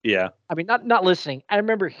 Yeah. I mean, not listening. I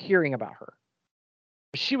remember hearing about her.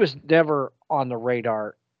 She was never on the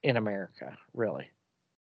radar in America, really.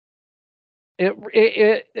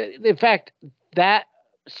 In fact, that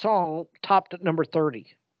song topped at number 30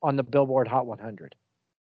 on the Billboard Hot 100.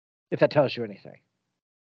 If that tells you anything.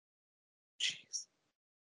 Jeez.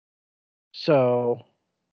 So,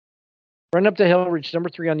 Run Up the Hill reached number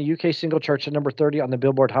 3 on the UK single charts and number 30 on the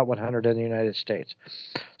Billboard Hot 100 in the United States.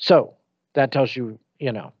 So, that tells you,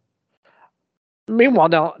 you know. Meanwhile,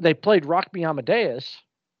 now they played Rock Me Amadeus,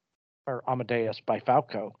 or Amadeus by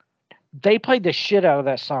Falco. They played the shit out of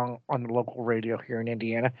that song on the local radio here in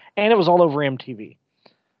Indiana, and it was all over MTV.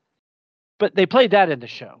 But they played that in the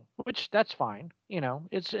show, which that's fine. You know,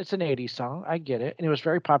 it's an 80s song. I get it. And it was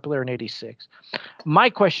very popular in 86. My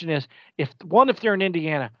question is, if they're in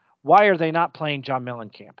Indiana, why are they not playing John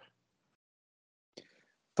Mellencamp?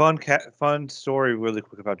 Fun story really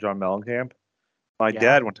quick about John Mellencamp. My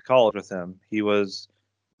dad went to college with him. He was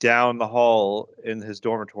down the hall in his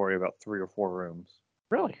dormitory, about 3 or 4 rooms.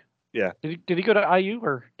 Really? Yeah. Did he go to IU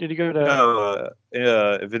or did he go to?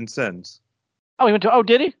 No, Vincennes. Oh, he went to. Oh,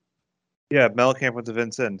 did he? Yeah, Mellencamp went to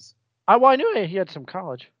Vincennes. Well, I knew he had some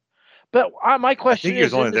college. But my I question think he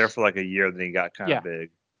was is, only there for like a year, then he got kind yeah, of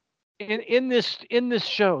big. in this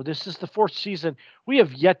show, this is the 4th season. We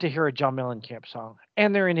have yet to hear a John Mellencamp song,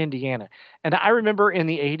 and they're in Indiana. And I remember in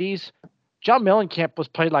the 80s, John Mellencamp was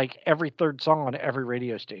played like every third song on every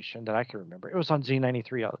radio station that I can remember. It was on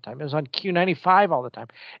Z93 all the time. It was on Q95 all the time.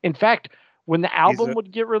 In fact, when the album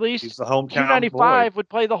would get He's released, the hometown boy. Q95 would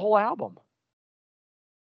play the whole album.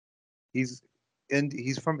 He's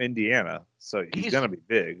from Indiana, so he's gonna be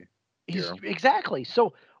big. Exactly.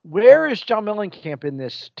 So where is John Mellencamp in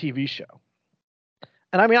this TV show?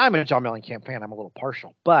 And I mean, I'm a John Mellencamp fan. I'm a little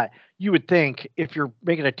partial, but you would think if you're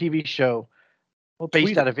making a TV show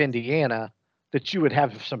based out of Indiana, that you would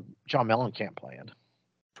have some John Mellencamp playing.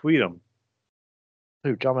 Tweet him.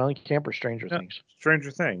 Who? John Mellencamp or Stranger Things?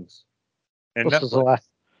 Stranger Things. And this is the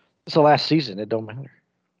last season. It don't matter.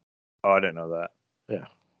 Oh, I didn't know that. Yeah.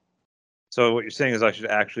 So what you're saying is I should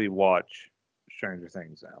actually watch Stranger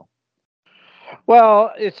Things now.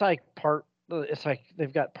 Well, it's like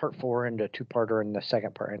they've got part 4 and a 2-parter, and the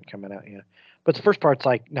second part ain't coming out yet. But the first part's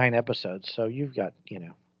like 9 episodes, so you've got,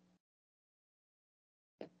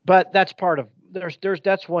 But that's part of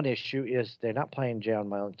that's one issue is they're not playing John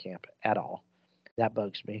Mellencamp at all. That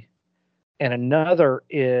bugs me. And another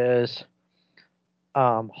is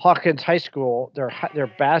Hawkins High School. Their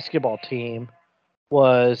basketball team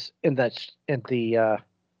was in the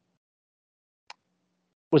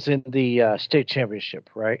state championship,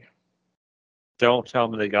 right? Don't tell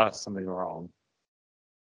me they got something wrong.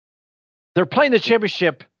 They're playing the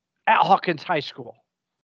championship at Hawkins High School.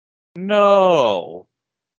 No.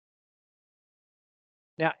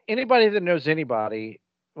 Now, anybody that knows anybody,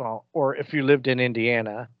 well, or if you lived in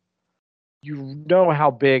Indiana, you know how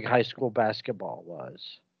big high school basketball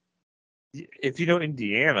was. If you know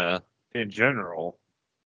Indiana in general,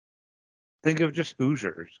 think of just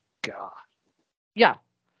Hoosiers. God. Yeah.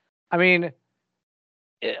 I mean,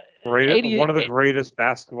 one of the greatest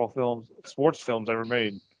sports films ever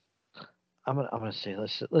made. I'm gonna say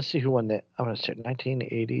let's see who won that. I'm gonna say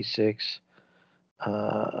 1986.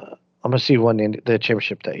 I'm gonna see who won the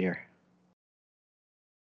championship that year.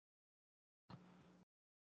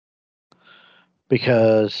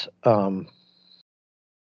 Because it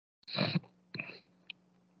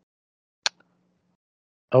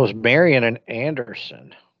was Marion and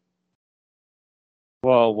Anderson.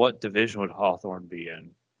 Well, what division would Hawthorne be in?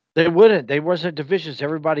 They wouldn't. They wasn't divisions.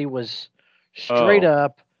 Everybody was straight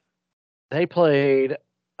up. They played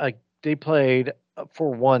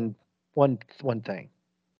for one thing.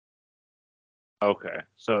 Okay,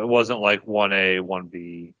 so it wasn't like 1A,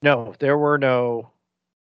 1B. No, there were no.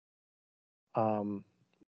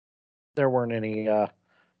 There weren't any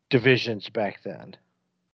divisions back then,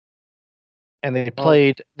 and they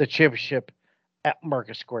played the championship at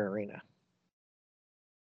Market Square Arena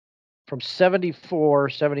from 74,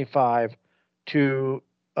 75 to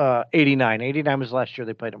 89. 89 was last year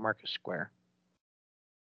they played at Market Square.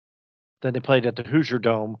 Then they played at the Hoosier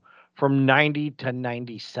Dome from 90 to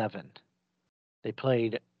 97. They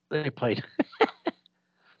played.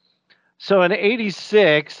 So in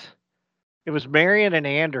 86, it was Marion and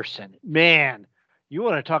Anderson. Man, you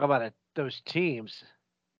want to talk about those teams.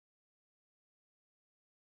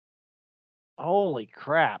 Holy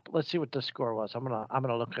crap. Let's see what the score was. I'm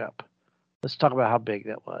gonna look up. Let's talk about how big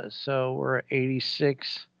that was. So we're at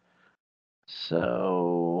 86.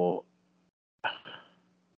 So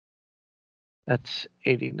that's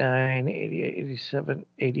 89, 88, 87,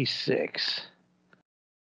 86.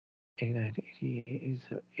 89, 88,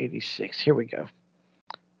 87, 86. Here we go.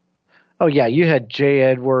 Oh, yeah, you had Jay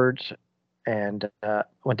Edwards and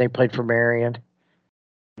when they played for Marion.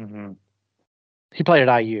 Mm-hmm. He played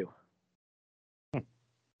at IU.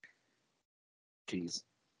 Jeez.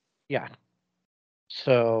 Yeah.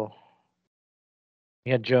 So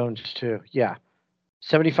he had Jones too. Yeah.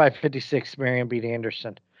 75-56, Marion beat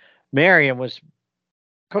Anderson.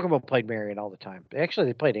 Kokomo played Marion all the time. Actually,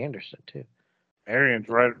 they played Anderson too. Marion's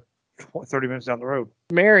right 30 minutes down the road.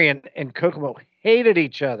 Marion and Kokomo hated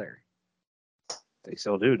each other. They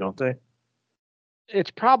still do, don't they?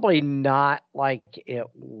 It's probably not like it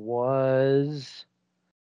was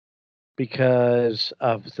because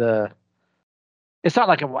of it's not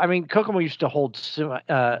like Kokomo used to host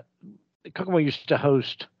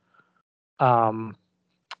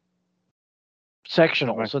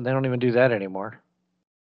sectionals, and they don't even do that anymore.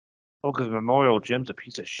 Oh, because Memorial Gym's a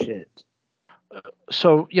piece of shit.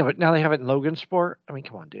 So yeah, but now they have it in Logansport. I mean,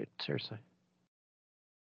 come on, dude, seriously.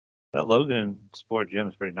 That Logan Sport Gym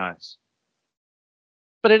is pretty nice.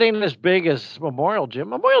 But it ain't as big as Memorial Gym.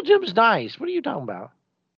 Memorial Gym's nice. What are you talking about?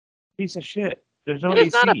 Piece of shit. There's no It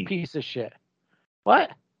is not a AC. piece of shit.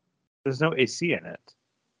 What? There's no AC in it.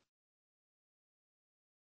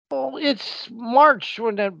 Well, it's March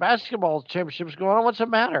when the basketball championship's going on. What's the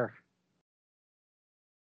matter?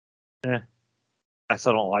 I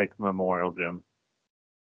still don't like Memorial Gym.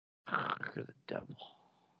 You're the devil.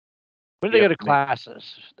 When did they Yep, go to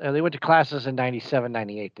classes? They went to classes in 97,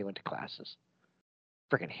 98. They went to classes.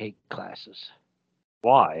 Freaking hate classes.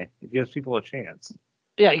 Why? It gives people a chance.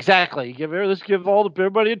 Yeah, exactly. Let's give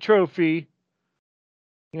everybody a trophy.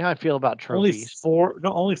 You know how I feel about trophies.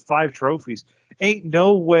 Only 5 trophies. Ain't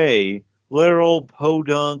no way literal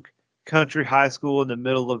podunk country high school in the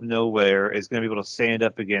middle of nowhere is going to be able to stand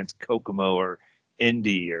up against Kokomo or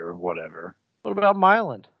Indy or whatever. What about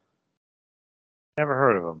Milan? Never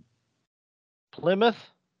heard of them. Plymouth?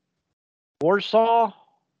 Warsaw?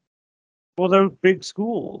 Well, they're big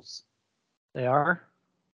schools. They are.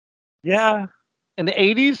 Yeah. In the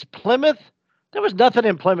 80s, Plymouth? There was nothing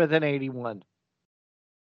in Plymouth in 81.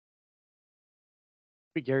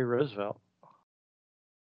 Be Gary Roosevelt.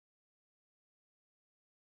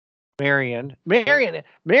 Marion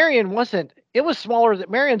wasn't. It was smaller.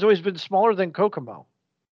 Marion's always been smaller than Kokomo.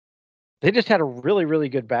 They just had a really, really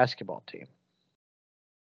good basketball team.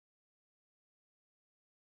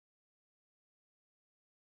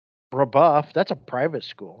 Brebeuf, that's a private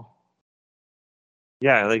school.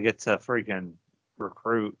 Yeah, they get to freaking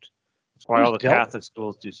recruit. That's why all the Catholic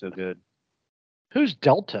schools do so good. Who's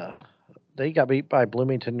Delta? They got beat by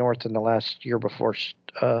Bloomington North in the last year before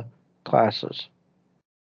classes.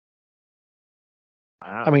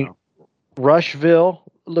 I mean, know. Rushville,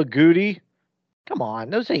 Lagoudy. Come on,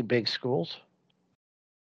 those ain't big schools.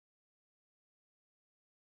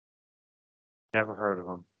 Never heard of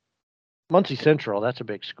them. Muncie Central, that's a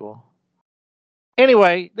big school.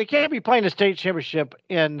 Anyway, they can't be playing the state championship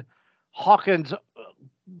in Hawkins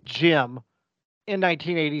Gym in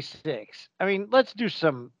 1986. I mean, let's do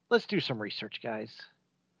some research, guys.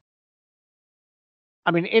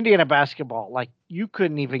 I mean, Indiana basketball, like you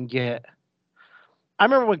couldn't even get. I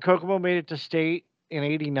remember when Kokomo made it to state in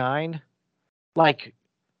 '89. Like,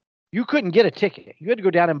 you couldn't get a ticket. You had to go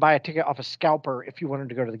down and buy a ticket off a scalper if you wanted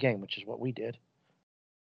to go to the game, which is what we did.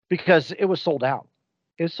 Because it was sold out.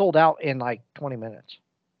 It was sold out in like 20 minutes.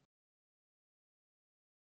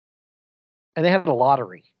 And they had a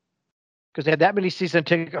lottery. Because they had that many season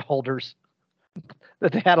ticket holders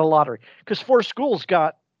that they had a lottery. Because 4 schools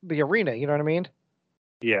got the arena, you know what I mean?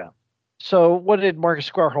 Yeah. So what did Marcus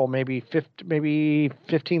Square hold? Maybe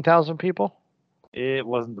 15,000 people? It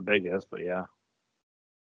wasn't the biggest, but yeah.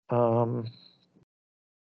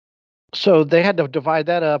 So they had to divide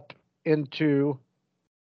that up into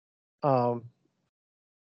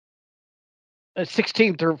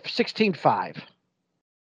 16.5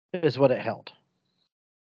 is what it held.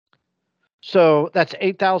 So that's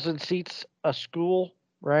 8,000 seats a school,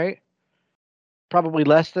 right? Probably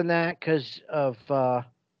less than that because of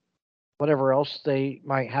whatever else they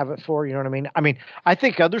might have it for. You know what I mean? I mean, I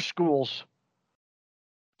think other schools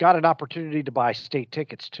got an opportunity to buy state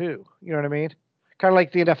tickets too. You know what I mean? Kind of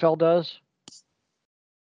like the NFL does.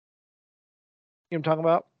 You know what I'm talking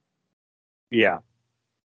about? Yeah.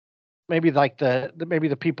 Maybe like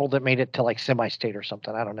the people that made it to like semi-state or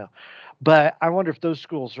something. I don't know. But I wonder if those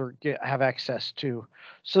schools have access to.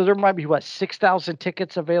 So there might be 6,000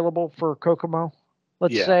 tickets available for Kokomo,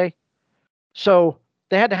 let's say. So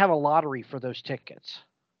they had to have a lottery for those tickets.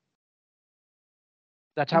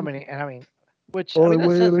 That's how many. And I mean, which I mean, that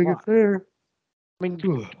says a lot. Fair. I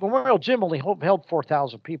mean, Memorial Gym only held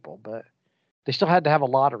 4,000 people, but they still had to have a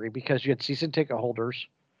lottery because you had season ticket holders.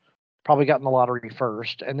 Probably got in the lottery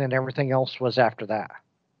first, and then everything else was after that.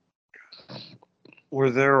 Were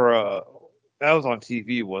there? That was on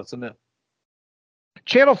TV, wasn't it?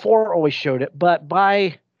 Channel 4 always showed it, but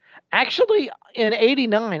actually in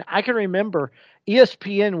 '89, I can remember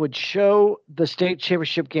ESPN would show the state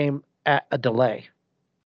championship game at a delay.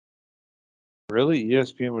 Really?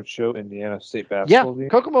 ESPN would show Indiana State basketball game?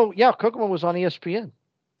 Kokomo was on ESPN.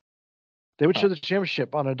 They would show the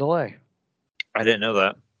championship on a delay. I didn't know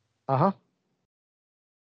that. Uh-huh.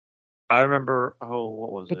 I remember,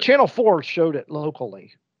 what was it? But Channel 4 showed it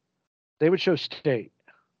locally. They would show state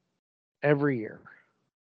every year.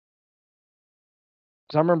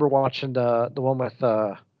 Because I remember watching the one with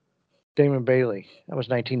Damon Bailey. That was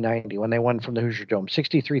 1990 when they won from the Hoosier Dome.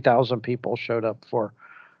 63,000 people showed up or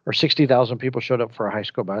 60,000 people showed up for a high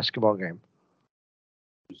school basketball game.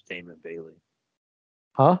 Who's Damon Bailey?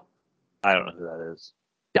 Huh? I don't know who that is.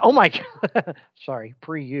 Oh my God. Sorry,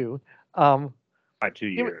 pre you. By 2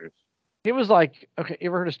 He, years. he was like, okay, you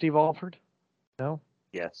ever heard of Steve Alford? No?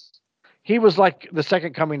 Yes. He was like the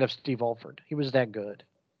second coming of Steve Alford. He was that good.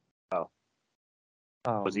 Oh.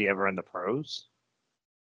 Was he ever in the pros?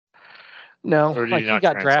 No, Or did he like he not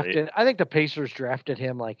got translate? drafted. I think the Pacers drafted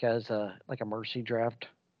him like as a mercy draft.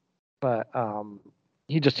 But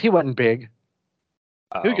he wasn't big. He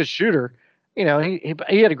was a Oh. good shooter. You know, he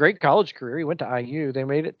had a great college career. He went to IU. They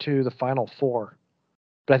made it to the Final Four.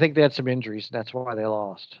 But I think they had some injuries, and that's why they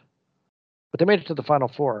lost. But they made it to the Final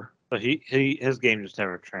Four. But his game just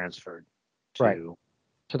never transferred to Right.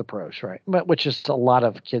 To the pros, right? But which is a lot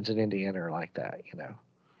of kids in Indiana are like that, you know.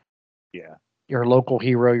 Yeah. You're a local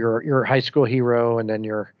hero, you're a high school hero, and then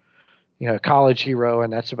you're college hero,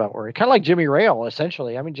 and that's about where kind of like Jimmy Rail,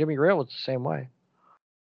 essentially. I mean, Jimmy Rail was the same way.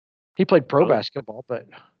 He played pro basketball, but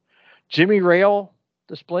Jimmy Rail,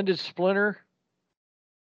 the Splendid Splinter,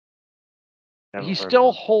 he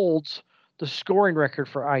still holds the scoring record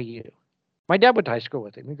for IU. My dad went to high school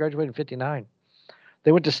with him. He graduated in '59.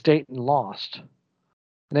 They went to state and lost.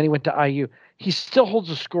 And then he went to IU. He still holds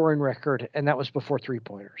a scoring record, and that was before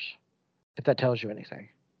three-pointers, if that tells you anything.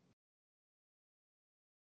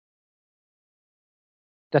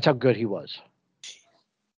 That's how good he was.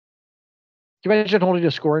 Can you imagine holding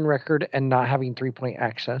a scoring record and not having three-point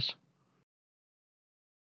access?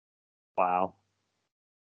 Wow.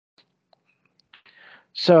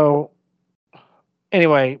 So,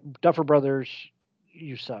 anyway, Duffer Brothers,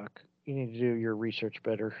 you suck. You need to do your research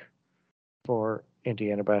better for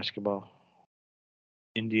Indiana basketball.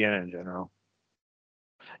 Indiana in general.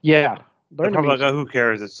 Yeah. They're probably like, oh, who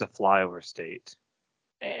cares? It's a flyover state.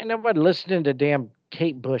 And nobody listening to damn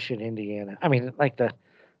Kate Bush in Indiana. I mean, like the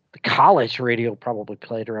college radio probably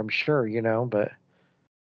played her, I'm sure, but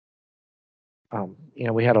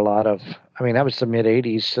we had a lot of, I mean, that was the mid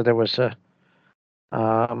 80s. So there was a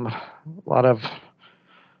lot of,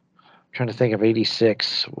 I'm trying to think of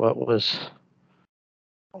 86. What was,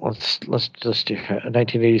 let's just do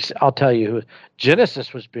 1980s. I'll tell you who,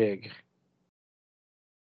 Genesis was big.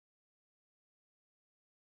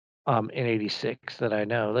 In 86 that I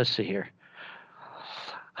know. Let's see here.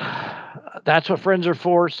 That's What Friends Are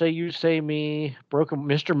For. Say You, Say Me. Broken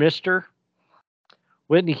Mister.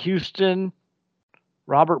 Whitney Houston.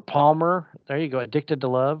 Robert Palmer. There you go. Addicted to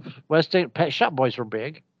Love. West End Pet Shop Boys were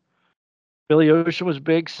big. Billy Ocean was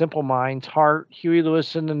big. Simple Minds. Heart. Huey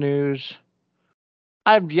Lewis in the News.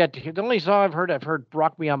 I've yet to hear. The only song I've heard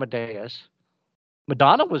Rock Me Amadeus.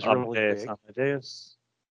 Madonna was really big. Amadeus.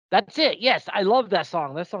 That's it. Yes, I love that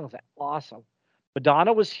song. That song's awesome.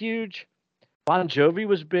 Madonna was huge. Bon Jovi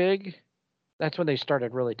was big. That's when they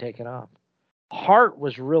started really taking off. Heart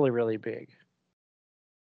was really, really big.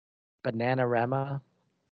 Bananarama.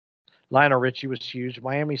 Lionel Richie was huge.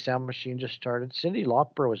 Miami Sound Machine just started. Cyndi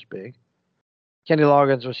Lauper was big. Kenny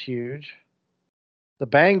Loggins was huge. The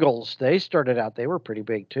Bangles, they started out. They were pretty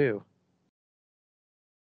big too.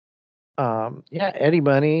 Eddie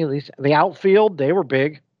Money. The Outfield, they were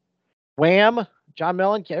big. Wham, John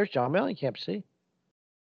Mellencamp. There's John Mellencamp. See,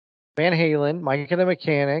 Van Halen, Mike and the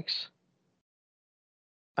Mechanics.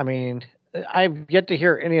 I mean, I've yet to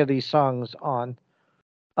hear any of these songs on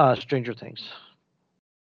Stranger Things.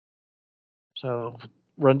 So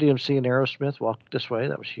Run DMC and Aerosmith, Walk This Way,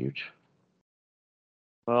 that was huge.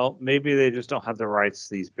 Well, maybe they just don't have the rights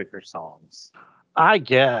to these bigger songs. I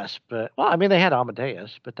guess, but I mean, they had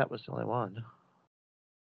Amadeus, but that was the only one.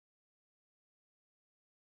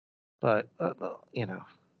 But I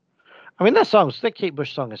mean, that Kate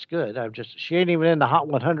Bush song is good. She ain't even in the Hot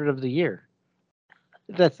 100 of the year.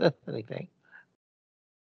 That's anything.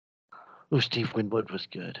 Ooh, Steve Winwood was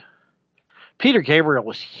good. Peter Gabriel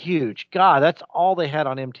was huge. God, that's all they had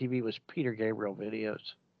on MTV was Peter Gabriel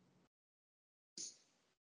videos.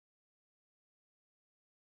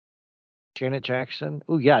 Janet Jackson.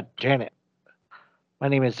 Oh yeah, Janet. My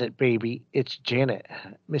name isn't Baby. It's Janet.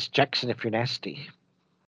 Miss Jackson if you're nasty.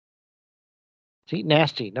 See,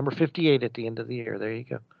 nasty. Number 58 at the end of the year. There you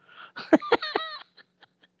go.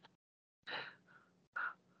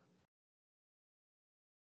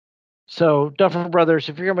 So, Duffer Brothers,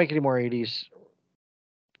 if you're going to make any more 80s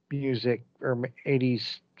music or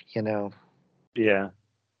 80s, yeah,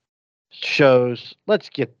 shows, let's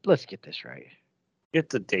get this right. Get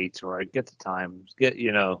the dates right. Get the times. Get,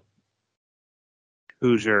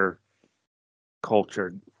 Hoosier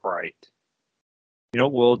culture right. You know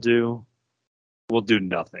what we'll do? We'll do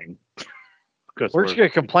nothing. We're just going to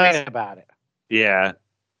complain about it. Yeah.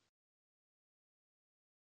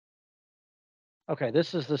 Okay,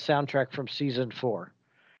 this is the soundtrack from season 4.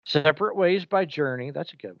 Separate Ways by Journey.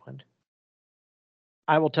 That's a good one.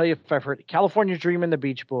 I will tell you if I've heard California Dreamin', the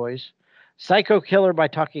Beach Boys, Psycho Killer by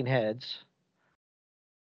Talking Heads,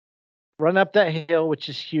 Run Up That Hill, which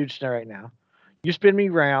is huge right now. You Spin Me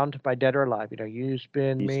Round by Dead or Alive. You know, you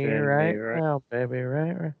spin You me Spin Me right Right. now, baby,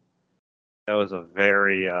 right. That was a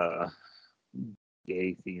very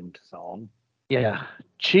gay themed song. Yeah.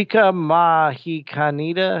 Chica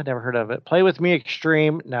Mahicanita, never heard of it. Play With Me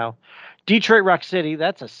Extreme, no. Detroit Rock City,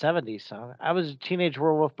 that's a 70s song. I Was a Teenage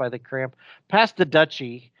Werewolf by The Cramp. Past the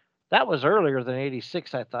Duchy, that was earlier than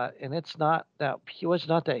 86, I thought, and it was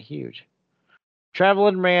not that huge.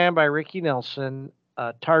 Traveling Man by Ricky Nelson,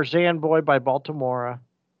 Tarzan Boy by Baltimora.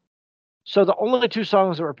 So the only two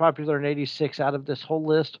songs that were popular in 86 out of this whole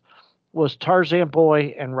list was Tarzan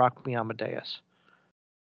Boy and Rock Me Amadeus.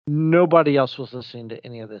 Nobody else was listening to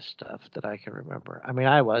any of this stuff that I can remember. I mean,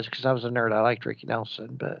 I was because I was a nerd. I liked Ricky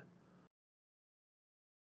Nelson, but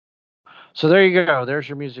so there you go. There's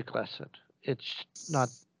your music lesson. It's not.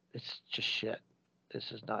 It's just shit.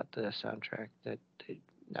 This is not the soundtrack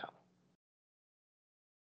no.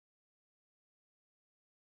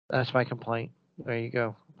 That's my complaint. There you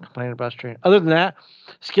go. Complaining about streaming. Other than that,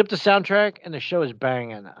 skip the soundtrack and the show is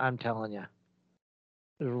banging. I'm telling you,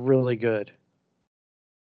 it's really good.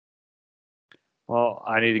 Well,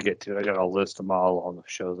 I need to get to it. I got a list of all the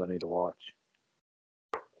shows I need to watch.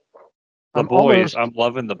 The Boys. I'm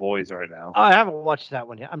loving The Boys right now. I haven't watched that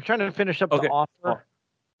one yet. I'm trying to finish up The Offer. Well,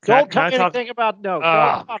 don't tell me anything about don't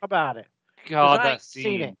talk about it. God, that scene.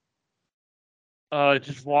 Seen it.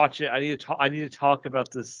 Just watch it. I need to talk about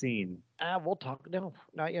this scene. We'll talk. No,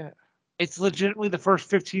 not yet. It's legitimately the first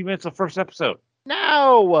 15 minutes of the first episode.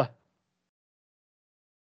 No.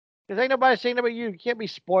 Because ain't nobody saying about you. You can't be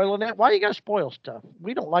spoiling it. Why you gotta spoil stuff?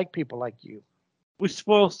 We don't like people like you. We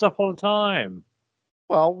spoil stuff all the time.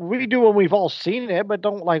 Well, we do when we've all seen it, but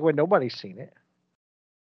don't like when nobody's seen it.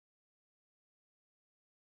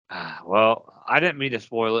 Well, I didn't mean to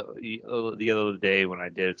spoil it the other day when I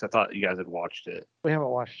did, because I thought you guys had watched it. We haven't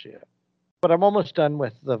watched it yet. But I'm almost done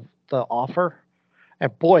with the Offer.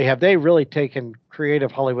 And boy, have they really taken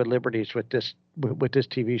creative Hollywood liberties with this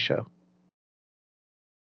TV show.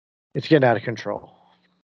 It's getting out of control.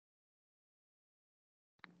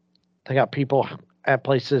 They got people at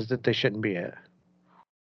places that they shouldn't be at.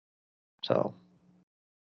 So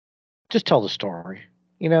just tell the story.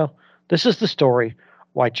 You know, this is the story.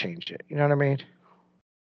 Why change it? You know what I mean?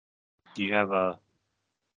 Do you have I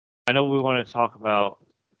know we want to talk about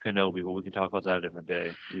Kenobi, but we can talk about that a different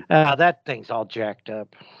day. That thing's all jacked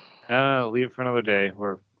up. Leave it for another day.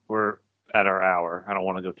 We're at our hour. I don't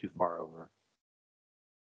want to go too far over.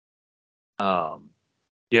 Do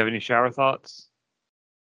you have any shower thoughts?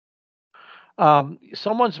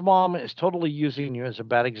 Someone's mom is totally using you as a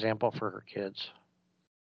bad example for her kids.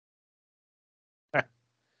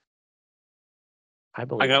 I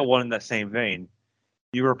got one in that same vein.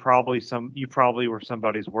 You probably were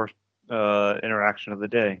somebody's worst interaction of the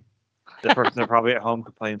day. The person they're probably at home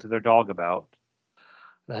complaining to their dog about.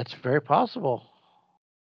 That's very possible.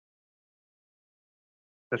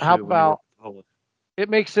 Especially how about it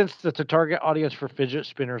makes sense that the target audience for fidget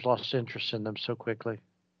spinners lost interest in them so quickly.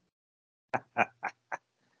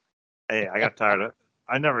 Hey, I got tired of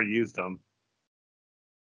I never used them,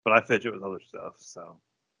 but I fidget with other stuff. So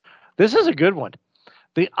this is a good one.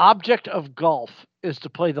 The object of golf is to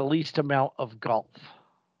play the least amount of golf.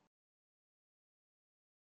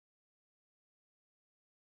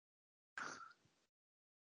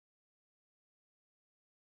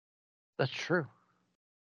 That's true.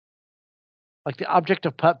 Like the object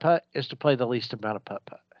of putt-putt is to play the least amount of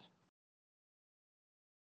putt-putt.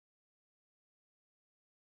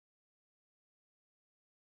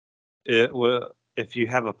 It will, if you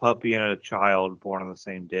have a puppy and a child born on the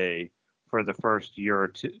same day, for the first year or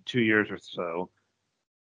 2 years or so,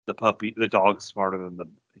 the dog's smarter than the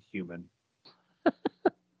human.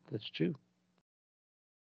 That's true.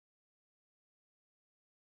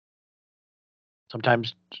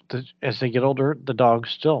 Sometimes, as they get older, the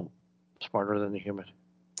dog's still smarter than the human.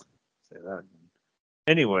 Say that again.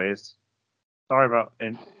 Anyways, sorry about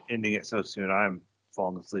ending it so soon. I'm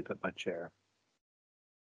falling asleep at my chair.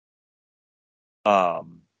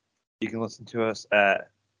 You can listen to us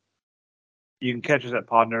you can catch us at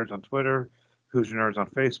Pod Nerds on Twitter, Hoosier Nerds on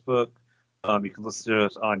Facebook. You can listen to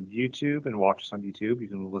us on YouTube and watch us on YouTube. You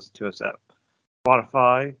can listen to us at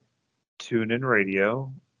Spotify, TuneIn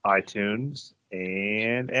Radio, iTunes,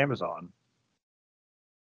 and Amazon.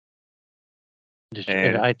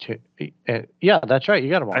 Yeah, that's right.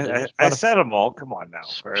 You got them all. I said them all. Come on now.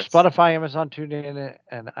 Spotify, Amazon, TuneIn,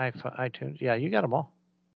 and iTunes. Yeah, you got them all.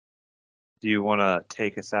 Do you want to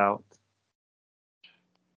take us out?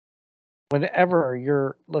 whenever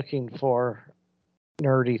you're looking for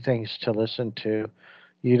nerdy things to listen to,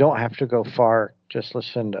 you don't have to go far. Just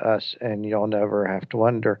listen to us, and you'll never have to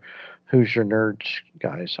wonder who's your nerds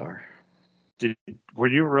guys are. Were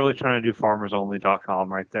you really trying to do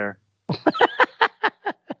farmersonly.com right there?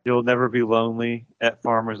 You'll never be lonely at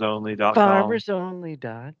farmersonly.com.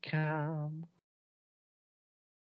 Farmersonly.com.